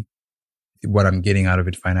community. What I'm getting out of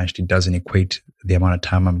it financially doesn't equate the amount of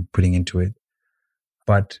time I'm putting into it.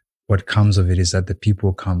 But what comes of it is that the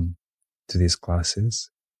people who come to these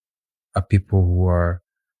classes are people who are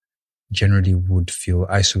generally would feel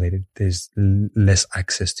isolated. There's less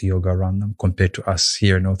access to yoga around them compared to us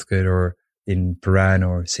here in Northcote or in Paran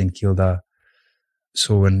or St. Kilda.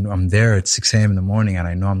 So when I'm there at 6 a.m. in the morning and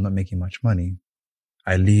I know I'm not making much money,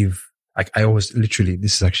 I leave. I always literally,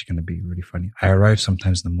 this is actually going to be really funny. I arrive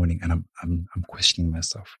sometimes in the morning and I'm questioning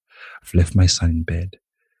myself. I've left my son in bed.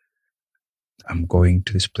 I'm going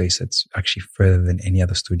to this place that's actually further than any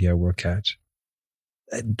other studio I work at.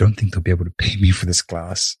 I don't think they'll be able to pay me for this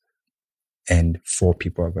class. And 4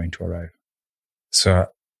 people are going to arrive. So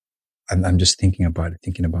I'm just thinking about it.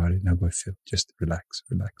 And I go, Phil, just relax.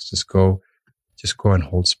 Just go and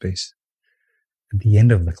hold space. At the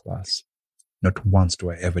end of the class, not once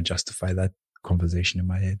do I ever justify that conversation in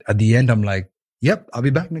my head. At the end, I'm like, yep, I'll be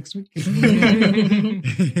back next week.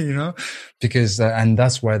 Because, and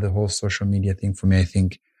that's why the whole social media thing for me, I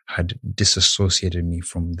think, had disassociated me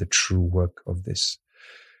from the true work of this.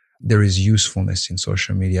 There is usefulness in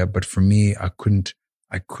social media, but for me, I couldn't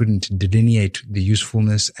delineate the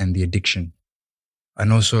usefulness and the addiction.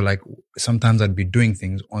 And also, like, sometimes I'd be doing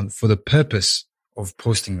things for the purpose of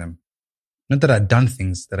posting them. Not that I'd done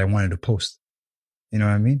things that I wanted to post. You know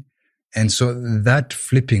what I mean? And so that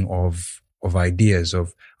flipping of ideas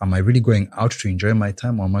of, am I really going out to enjoy my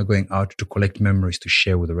time, or am I going out to collect memories to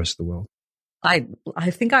share with the rest of the world? I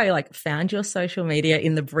think I like found your social media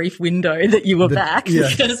in the brief window that you were back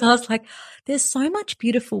because I was like, there's so much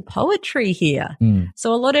beautiful poetry here.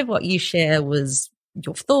 So a lot of what you share was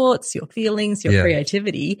your thoughts, your feelings, your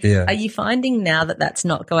creativity. Are you finding now that that's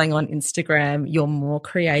not going on Instagram, you're more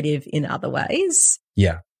creative in other ways?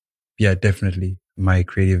 Yeah, definitely. My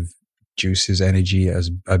creative juices, energy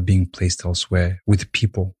are being placed elsewhere with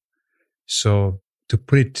people. So to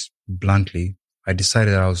put it bluntly, I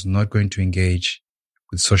decided I was not going to engage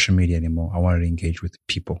with social media anymore. I wanted to engage with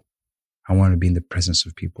people. I wanted to be in the presence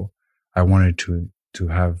of people. I wanted to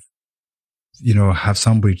have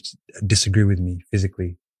somebody disagree with me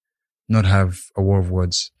physically, not have a war of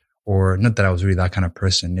words, or not that I was really that kind of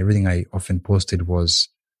person. Everything I often posted was,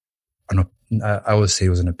 I would say it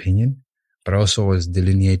was an opinion, but also was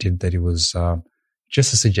delineated that it was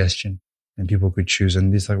just a suggestion and people could choose.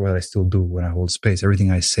 And this is like what I still do when I hold space.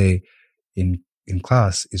 Everything I say in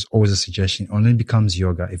class is always a suggestion. It only becomes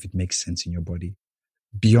yoga if it makes sense in your body.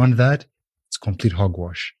 Beyond that, it's complete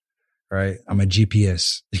hogwash. Right? I'm a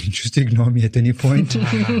GPS. You can just ignore me at any point,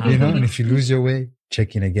 and if you lose your way,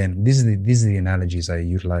 check in again. These are the analogies I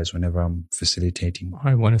utilize whenever I'm facilitating.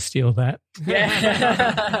 I want to steal that.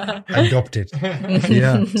 Yeah. Adopt it.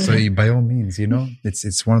 Yeah. So by all means,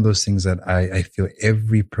 it's one of those things that I feel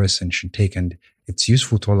every person should take, and it's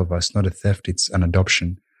useful to all of us, not a theft. It's an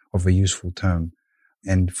adoption of a useful term.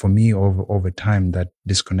 And for me, over time, that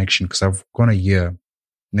disconnection, because I've gone a year,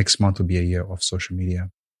 next month will be a year of social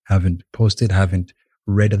media. Haven't posted, haven't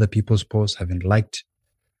read other people's posts, haven't liked,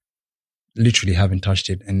 literally haven't touched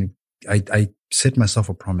it. And I set myself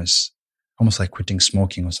a promise, almost like quitting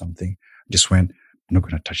smoking or something. Just went, I'm not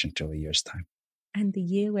going to touch until a year's time. And the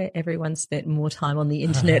year where everyone spent more time on the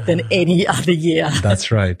internet than any other year.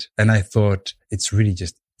 That's right. And I thought it's really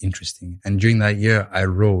just interesting. And during that year, I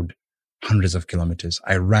rode hundreds of kilometers.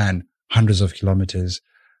 I ran hundreds of kilometers.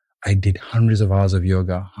 I did hundreds of hours of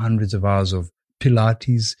yoga, hundreds of hours of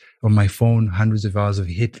Pilates on my phone, hundreds of hours of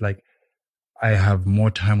HIIT. Like, I have more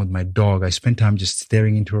time with my dog. I spend time just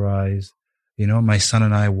staring into her eyes. My son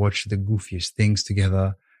and I watch the goofiest things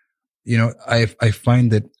together. I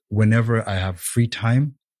find that whenever I have free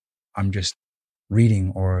time, I'm just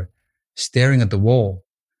reading or staring at the wall.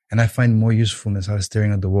 And I find more usefulness out of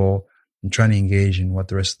staring at the wall and trying to engage in what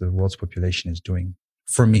the rest of the world's population is doing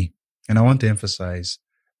for me. And I want to emphasize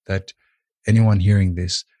that anyone hearing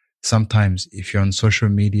this, sometimes if you're on social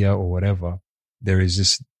media or whatever, there is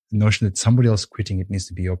this notion that somebody else quitting it needs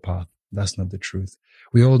to be your path. That's not the truth.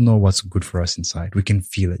 We all know what's good for us inside. We can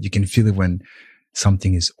feel it. You can feel it when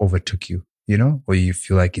something is overtook you, or you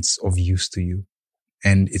feel like it's of use to you.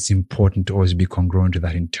 And it's important to always be congruent to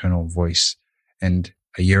that internal voice. And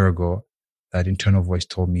a year ago, that internal voice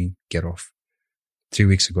told me, get off. 3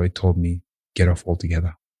 weeks ago, it told me, get off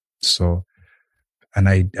altogether. So, and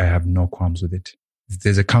I have no qualms with it.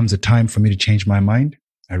 If there comes a time for me to change my mind,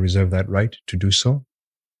 I reserve that right to do so.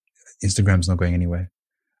 Instagram's not going anywhere.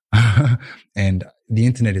 And the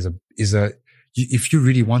internet is if you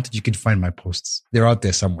really wanted, you could find my posts. They're out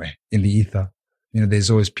there somewhere in the ether. There's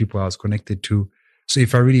always people I was connected to. So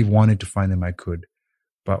if I really wanted to find them, I could.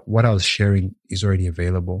 But what I was sharing is already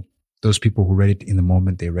available. Those people who read it in the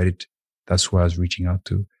moment, they read it. That's who I was reaching out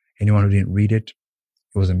to. Anyone who didn't read it,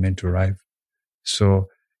 it wasn't meant to arrive. So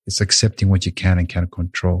it's accepting what you can and can't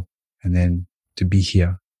control. And then to be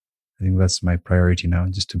here. I think that's my priority now,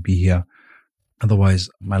 just to be here. Otherwise,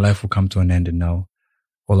 my life will come to an end, and now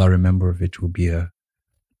all I remember of it will be a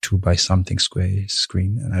 2 by something square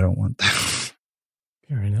screen, and I don't want that.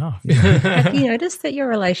 Fair enough. Have you noticed that your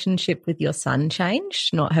relationship with your son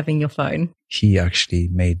changed, not having your phone? He actually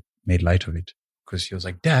made light of it, because he was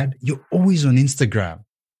like, Dad, you're always on Instagram.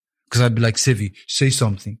 Because I'd be like, Sivi, say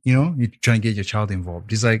something, you're trying to get your child involved.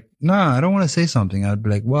 He's like, nah, I don't want to say something. I'd be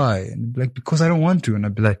like, why? And he'd be like, because I don't want to. And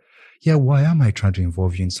I'd be like, yeah, why am I trying to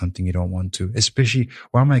involve you in something you don't want to? Especially,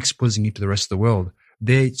 why am I exposing you to the rest of the world?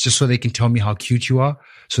 Just so they can tell me how cute you are,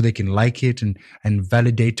 so they can like it and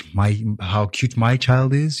validate how cute my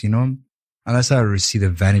child is, And that's how I see the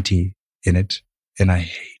vanity in it. And I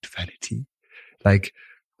hate vanity. Like,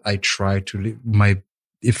 I try to live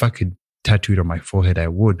if I could tattoo it on my forehead, I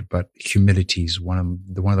would, but humility is one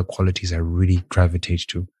of the qualities I really gravitate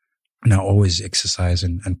to. And I always exercise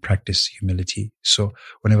and practice humility. So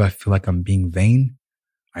whenever I feel like I'm being vain,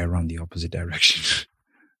 I run the opposite direction.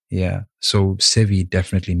 Yeah. So Sevi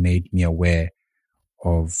definitely made me aware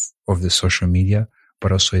of the social media,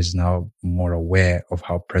 but also is now more aware of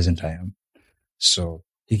how present I am. So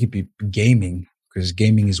he could be gaming, because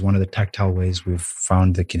gaming is one of the tactile ways we've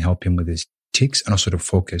found that can help him with his tics and also to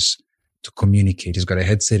focus. to communicate. He's got a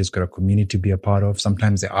headset. He's got a community to be a part of.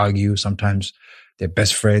 Sometimes they argue. Sometimes they're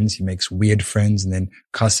best friends. He makes weird friends and then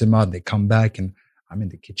cuss him out. They come back and I'm in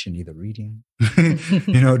the kitchen either reading,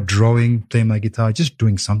 drawing, playing my guitar, just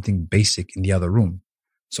doing something basic in the other room.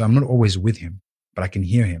 So I'm not always with him, but I can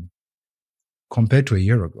hear him. Compared to a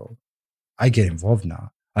year ago, I get involved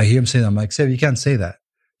now. I hear him say that. I'm like, Seb, you can't say that.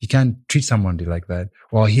 You can't treat somebody like that.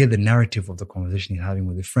 Or I hear the narrative of the conversation he's having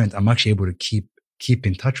with his friends. I'm actually able to keep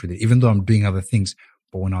in touch with it, even though I'm doing other things.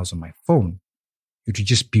 But when I was on my phone, it would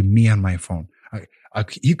just be me on my phone.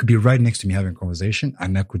 He could be right next to me having a conversation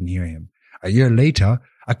and I couldn't hear him. A year later,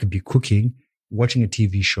 I could be cooking, watching a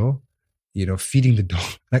TV show, feeding the dog,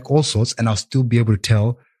 like all sorts, and I'll still be able to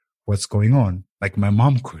tell what's going on, like my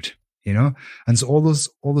mom could, And so all those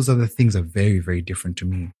other things are very, very different to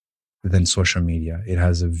me than social media. It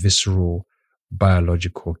has a visceral,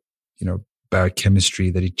 biological, biochemistry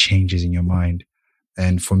that it changes in your mind.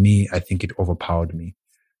 And for me, I think it overpowered me.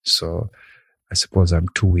 So I suppose I'm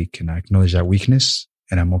too weak and I acknowledge that weakness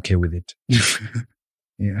and I'm okay with it.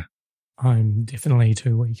 Yeah. I'm definitely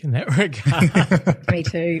too weak in that regard. Me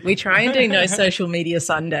too. We try and do no social media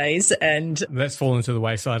Sundays and that's fallen to the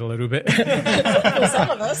wayside a little bit. For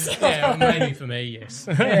some of us. Yeah, maybe for me, yes.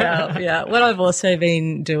 Yeah. What I've also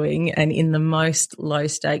been doing, and in the most low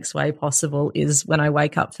stakes way possible, is when I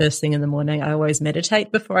wake up first thing in the morning, I always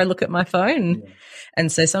meditate before I look at my phone. Yeah.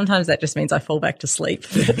 And so sometimes that just means I fall back to sleep.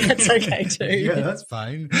 That's okay too. Yeah, that's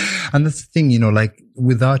fine. And that's the thing, like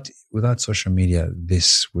without social media,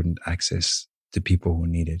 this wouldn't access the people who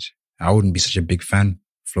need it. I wouldn't be such a big fan,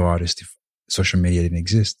 flow artist, if social media didn't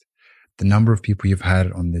exist. The number of people you've had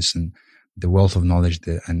on this and the wealth of knowledge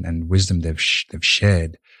and wisdom they've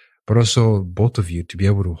shared, but also both of you to be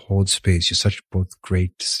able to hold space. You're such both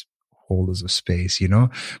great holders of space, because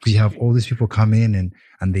you have all these people come in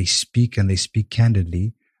and they speak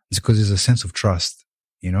candidly. It's because there's a sense of trust,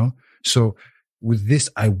 So with this,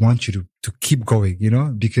 I want you to keep going,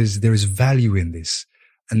 because there is value in this.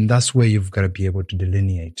 And that's where you've got to be able to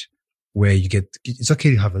delineate where it's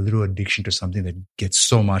okay to have a little addiction to something that gets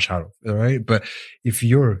so much out of it, all right? But if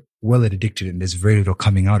you're well addicted and there's very little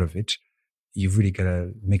coming out of it, you've really got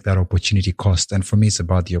to make that opportunity cost. And for me, it's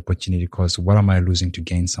about the opportunity cost. What am I losing to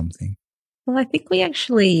gain something? Well, I think we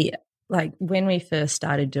actually, when we first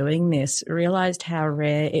started doing this, realized how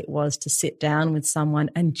rare it was to sit down with someone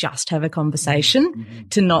and just have a conversation,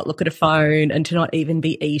 to not look at a phone and to not even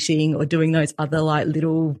be eating or doing those other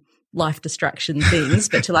little life distraction things,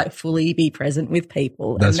 but to fully be present with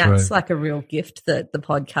people. That's right. A real gift that the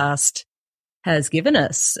podcast has given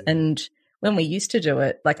us. And when we used to do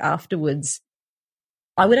it, afterwards,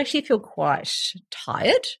 I would actually feel quite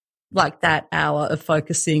tired. That hour of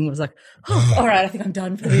focusing was all right, I think I'm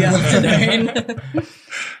done for the afternoon.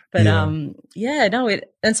 But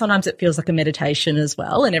and sometimes it feels like a meditation as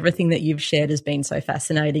well. And everything that you've shared has been so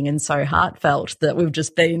fascinating and so heartfelt that we've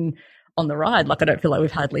just been on the ride. I don't feel like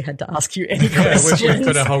we've hardly had to ask you any questions. We've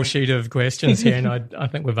got a whole sheet of questions here, and I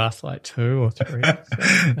think we've asked 2 or 3.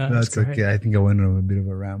 So, that's okay. I think I went on a bit of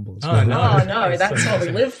a ramble. So. Oh, no, that's what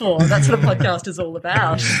we live for. That's what a podcast is all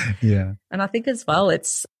about. Yeah. And I think as well,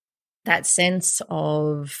 it's that sense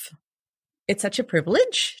of it's such a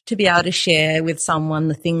privilege to be able to share with someone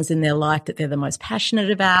the things in their life that they're the most passionate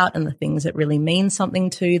about and the things that really mean something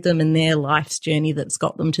to them and their life's journey that's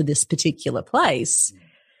got them to this particular place.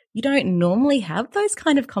 You don't normally have those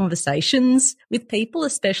kind of conversations with people,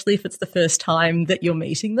 especially if it's the first time that you're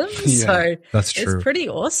meeting them. Yeah, so that's true. It's pretty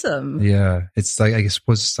awesome. Yeah. It's I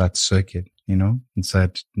suppose it's that circuit, it's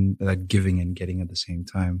that giving and getting at the same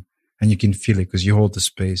time. And you can feel it because you hold the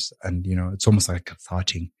space and, it's almost like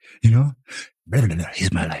cathartic,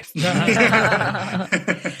 here's my life.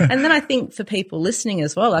 And then I think for people listening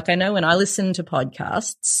as well, I know when I listen to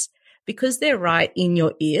podcasts, because they're right in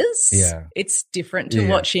your ears, it's different to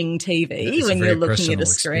watching TV when you're looking at a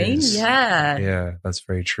screen. Experience. Yeah, that's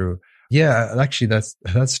very true. Yeah, actually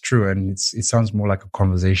that's true. And it sounds more like a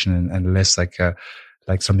conversation and less like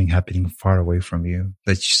something happening far away from you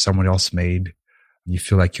that someone else made. You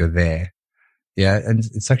feel like you're there. Yeah. And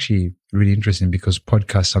it's actually really interesting because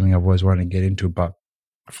podcast is something I've always wanted to get into, but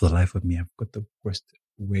for the life of me, I've got the worst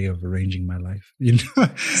way of arranging my life.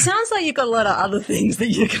 Sounds like you've got a lot of other things that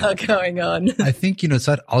you got going on. I think, it's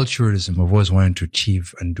that altruism of always wanting to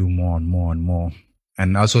achieve and do more and more and more.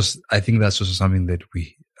 And also, I think that's also something that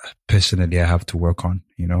I have to work on,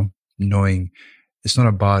 knowing it's not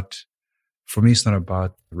about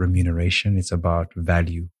remuneration. It's about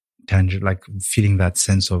value. Tangible, feeling that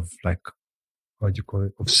sense of what do you call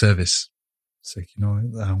it, of service. It's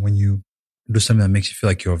when you do something that makes you feel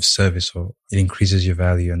like you're of service, or it increases your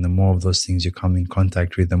value. And the more of those things you come in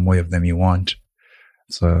contact with, the more of them you want.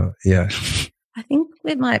 So, yeah. I think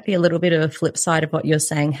it might be a little bit of a flip side of what you're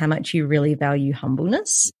saying, how much you really value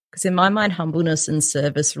humbleness. Because in my mind, humbleness and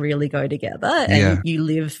service really go together, and you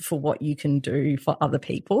live for what you can do for other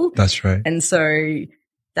people. That's right. And so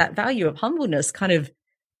that value of humbleness kind of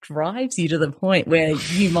drives you to the point where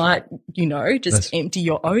you might, just empty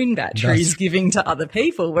your own batteries giving to other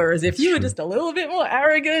people. Whereas if you were just a little bit more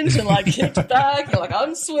arrogant and like kicked back, you're like,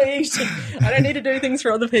 I'm sweet, I don't need to do things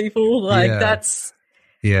for other people. Like that's,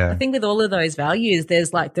 I think with all of those values,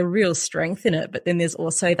 there's like the real strength in it, but then there's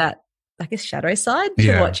also that, I guess, shadow side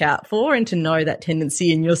to watch out for, and to know that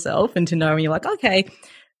tendency in yourself, and to know when you're like, okay,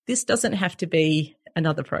 this doesn't have to be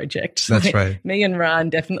another project. That's like, right. Me and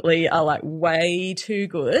Ran definitely are like way too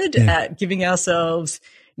good at giving ourselves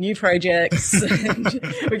new projects. And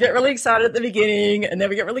we get really excited at the beginning, and then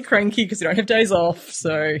we get really cranky because we don't have days off.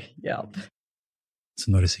 So, yeah. It's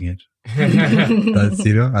noticing it. That's,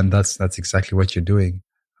 and that's exactly what you're doing.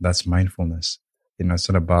 That's mindfulness. It's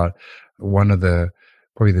not about one of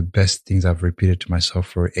probably the best things I've repeated to myself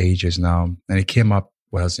for ages now. And it came up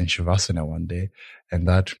when I was in Shavasana one day, and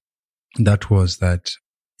that was that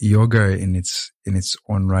yoga in its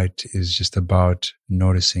own right is just about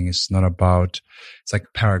noticing. It's like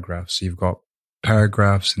paragraphs. So you've got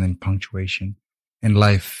paragraphs and then punctuation. And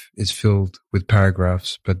life is filled with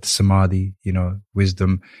paragraphs, but samadhi,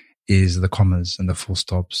 wisdom is the commas and the full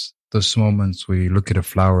stops. Those moments where you look at a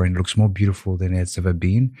flower and it looks more beautiful than it's ever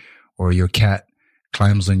been, or your cat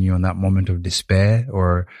climbs on you on that moment of despair,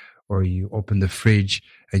 or you open the fridge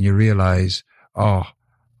and you realize, oh,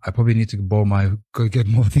 I probably need to go get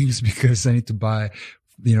more things because I need to buy,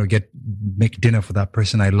 make dinner for that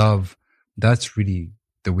person I love. That's really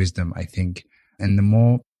the wisdom, I think. And the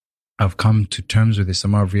more I've come to terms with this, the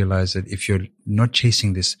more I've realized that if you're not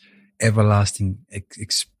chasing this everlasting,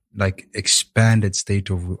 expanded state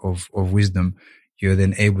of wisdom, you're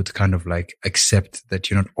then able to kind of like accept that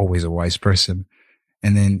you're not always a wise person.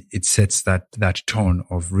 And then it sets that tone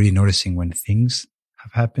of really noticing when things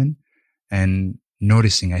have happened. And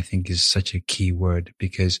noticing, I think, is such a key word,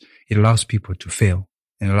 because it allows people to fail,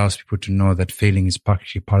 and it allows people to know that failing is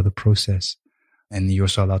actually part of the process. And you're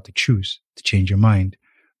also allowed to choose to change your mind.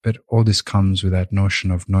 But all this comes with that notion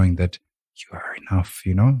of knowing that you are enough,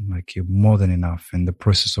 like you're more than enough. And the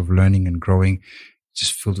process of learning and growing is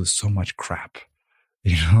just filled with so much crap,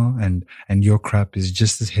 and your crap is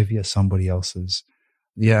just as heavy as somebody else's.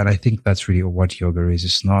 Yeah. And I think that's really what yoga is.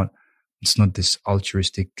 It's not this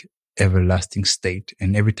altruistic, everlasting state.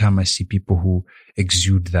 And every time I see people who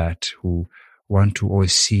exude that, who want to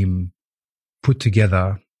always seem put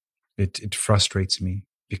together, it frustrates me,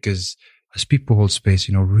 because as people hold space,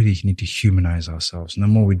 really need to humanize ourselves. And the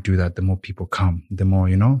more we do that, the more people come, the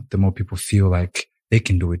more people feel like they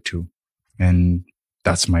can do it too. And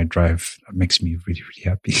that's my drive. That makes me really, really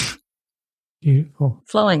happy. Beautiful.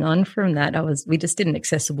 Flowing on from that, we just did an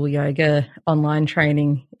accessible yoga online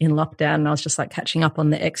training in lockdown, and I was just like catching up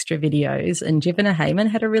on the extra videos, and Jivana Heyman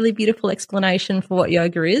had a really beautiful explanation for what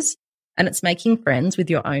yoga is, and it's making friends with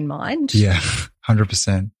your own mind. Yeah,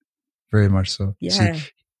 100%. Very much so. Yeah.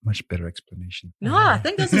 See, much better explanation. No, I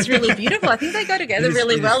think this is really beautiful. I think they go together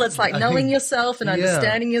really well. It's like knowing yourself and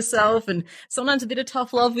understanding yourself, and sometimes a bit of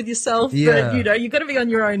tough love with yourself, but you've got to be on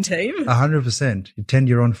your own team. 100%. You tend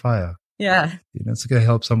your own fire. Yeah. It's going to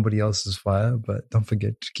help somebody else's fire, but don't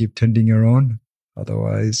forget to keep tending your own.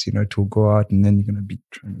 Otherwise, it will go out, and then you're going to be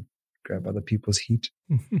trying to grab other people's heat.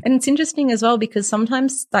 And it's interesting as well, because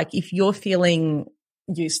sometimes, like, if you're feeling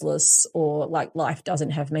useless or like life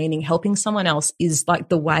doesn't have meaning, helping someone else is like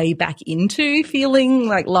the way back into feeling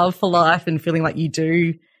like love for life and feeling like you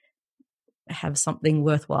do have something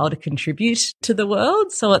worthwhile to contribute to the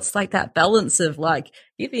world. So it's like that balance of like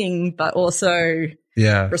giving, but also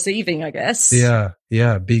receiving, I guess. Yeah.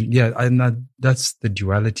 And that's the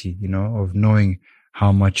duality, of knowing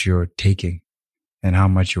how much you're taking and how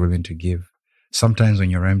much you're willing to give. Sometimes when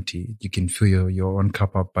you're empty, you can fill your own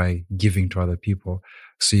cup up by giving to other people.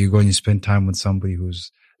 So you go and you spend time with somebody who's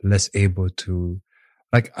less able to,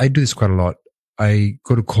 like, I do this quite a lot. I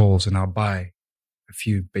go to Coles and I'll buy a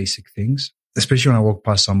few basic things, especially when I walk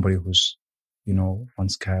past somebody who's,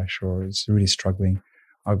 wants cash or is really struggling.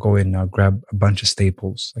 I'll go in and I'll grab a bunch of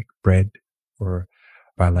staples like bread, or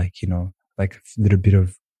buy like a little bit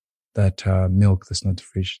of that milk that's not the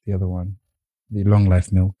fridge, the other one, the long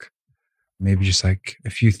life milk. Maybe just like a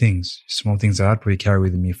few things, small things that I'd probably carry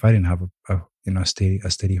with me if I didn't have a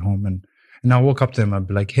steady home. And I'll walk up to them. I'll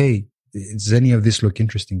be like, hey, does any of this look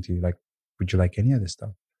interesting to you? Like, would you like any of this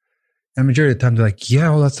stuff? And majority of the time they're like, yeah,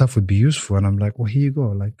 all that stuff would be useful. And I'm like, well, here you go.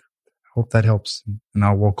 Like, I hope that helps. And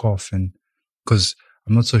I'll walk off. And because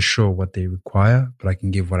I'm not so sure what they require, but I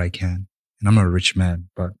can give what I can. And I'm not a rich man,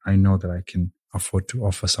 but I know that I can afford to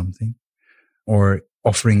offer something. Or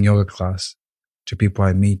offering yoga class to people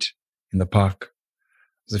I meet in the park.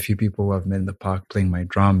 There's a few people who I've met in the park playing my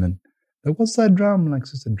drum, and like, what's that drum? I'm like,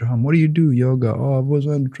 it's just a drum. What do you do? Yoga. Oh, I've always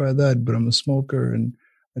wanted to try that, but I'm a smoker and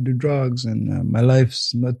I do drugs and my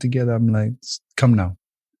life's not together. I'm like, come now.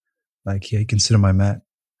 Like, yeah, you can sit on my mat.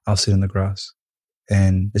 I'll sit in the grass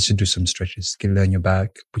and let's just do some stretches. Get it on your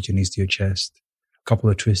back, put your knees to your chest, a couple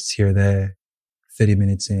of twists here, there, 30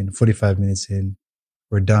 minutes in, 45 minutes in.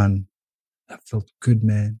 We're done. That felt good,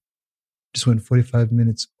 man. Just went 45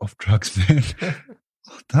 minutes off drugs, man.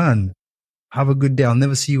 Well done. Have a good day. I'll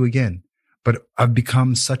never see you again. But I've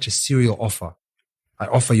become such a serial offer. I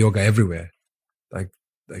offer yoga everywhere. Like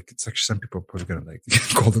it's actually some people are probably going to like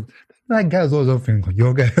call them. That guy's always offering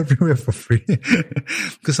yoga everywhere for free.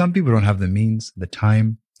 Because some people don't have the means, the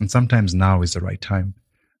time, and sometimes now is the right time.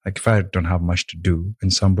 Like if I don't have much to do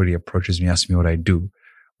and somebody approaches me, asks me what I do,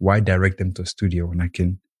 why direct them to a studio when I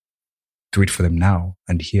can do it for them now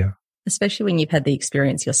and here? Especially when you've had the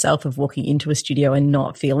experience yourself of walking into a studio and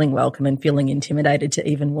not feeling welcome and feeling intimidated to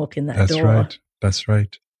even walk in that door. That's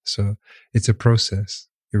right. So it's a process.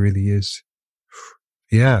 It really is.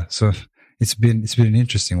 Yeah. So it's been an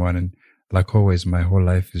interesting one. And like always, my whole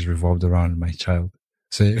life is revolved around my child.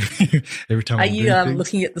 So every time are you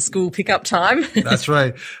looking at the school pickup time? That's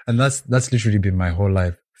right. And that's literally been my whole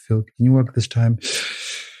life. Phil, can you work this time?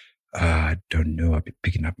 I don't know. I'll be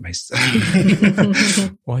picking up my stuff.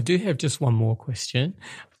 Well, I do have just one more question.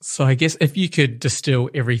 So I guess if you could distill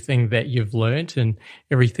everything that you've learned and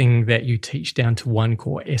everything that you teach down to one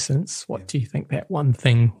core essence, what do you think that one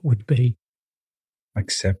thing would be?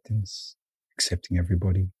 Acceptance. Accepting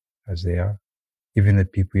everybody as they are. Even the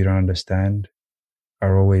people you don't understand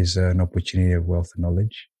are always an opportunity of wealth and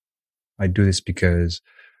knowledge. I do this because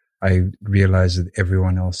I realize that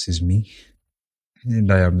everyone else is me.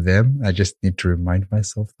 And I am them. I just need to remind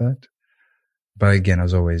myself that. But again,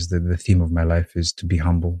 as always, the theme of my life is to be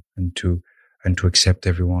humble and to accept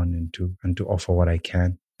everyone and to offer what I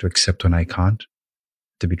can, to accept when I can't,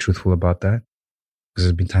 to be truthful about that. Because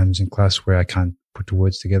there's been times in class where I can't put the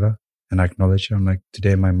words together and I acknowledge it. I'm like,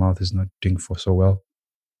 today my mouth is not doing so well.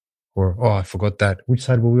 Or, oh, I forgot that. Which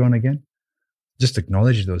side were we on again? Just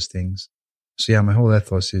acknowledge those things. So yeah, my whole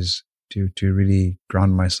ethos is to really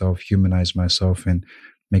ground myself, humanize myself, and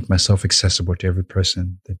make myself accessible to every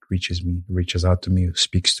person that reaches out to me,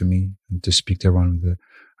 speaks to me, and to speak to everyone with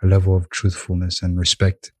a level of truthfulness and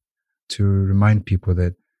respect, to remind people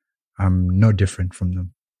that I'm no different from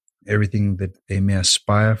them. Everything that they may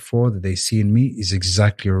aspire for, that they see in me, is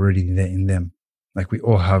exactly already there in them. Like we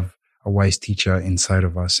all have a wise teacher inside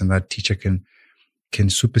of us, and that teacher can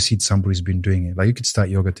supersede somebody who's been doing it. Like you could start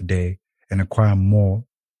yoga today and acquire more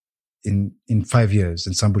in 5 years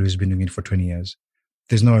than somebody who's been doing it for 20 years.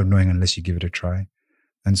 There's no knowing unless you give it a try.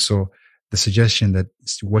 And so the suggestion that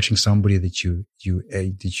watching somebody that you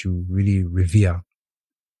really revere,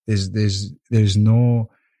 there's no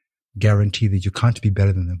guarantee that you can't be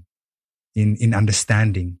better than them in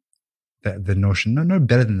understanding the notion. No, not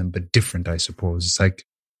better than them, but different, I suppose. It's like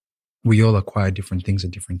we all acquire different things at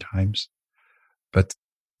different times, but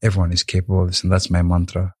everyone is capable of this. And that's my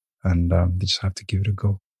mantra. And they just have to give it a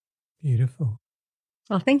go. Beautiful.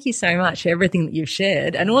 Well, thank you so much for everything that you've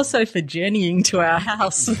shared and also for journeying to our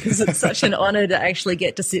house, because it's such an honor to actually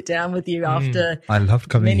get to sit down with you after I love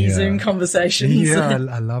coming many here. Zoom conversations. Yeah,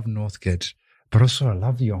 I love Northgate, but also I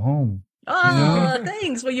love your home. Oh,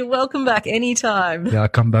 thanks. Well, you're welcome back anytime. Yeah, I'll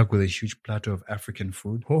come back with a huge platter of African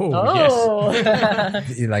food. Oh.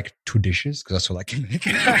 Yes. Like 2 dishes, because that's all I can make.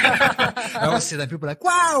 I always say that people are like,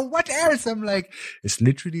 wow, what else? I'm like, it's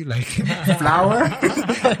literally like flour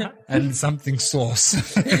and something sauce.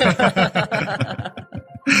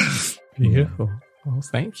 Beautiful. Well,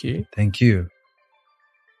 thank you. Thank you.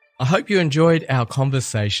 I hope you enjoyed our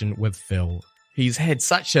conversation with Phil. He's had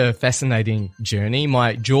such a fascinating journey.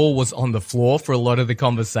 My jaw was on the floor for a lot of the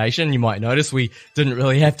conversation. You might notice we didn't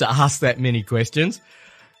really have to ask that many questions.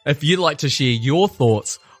 If you'd like to share your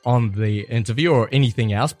thoughts on the interview or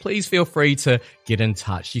anything else, please feel free to get in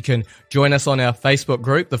touch. You can join us on our Facebook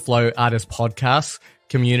group, the Flow Artist Podcast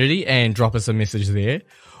community, and drop us a message there.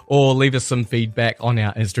 Or leave us some feedback on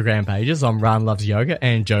our Instagram pages. I'm Ran Loves Yoga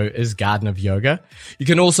and Joe is Garden of Yoga. You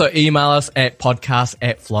can also email us at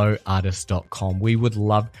podcast@flowartist.com. We would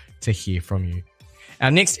love to hear from you.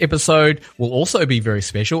 Our next episode will also be very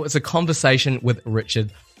special. It's a conversation with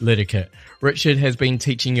Richard Liddickit. Richard has been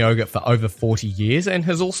teaching yoga for over 40 years and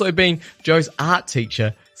has also been Joe's art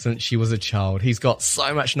teacher since she was a child. He's got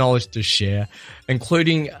so much knowledge to share,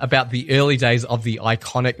 including about the early days of the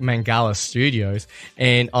iconic Mangala Studios,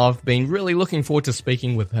 and I've been really looking forward to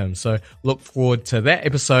speaking with him, so look forward to that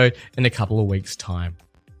episode in a couple of weeks' time.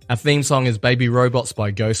 Our theme song is Baby Robots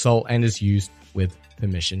by GoSoul and is used with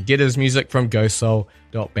permission. Get his music from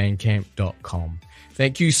gosoul.bandcamp.com.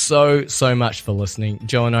 Thank you so much for listening.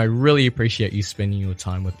 Joe and I really appreciate you spending your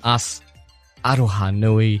time with us. Aroha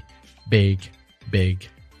nui, big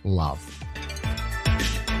love.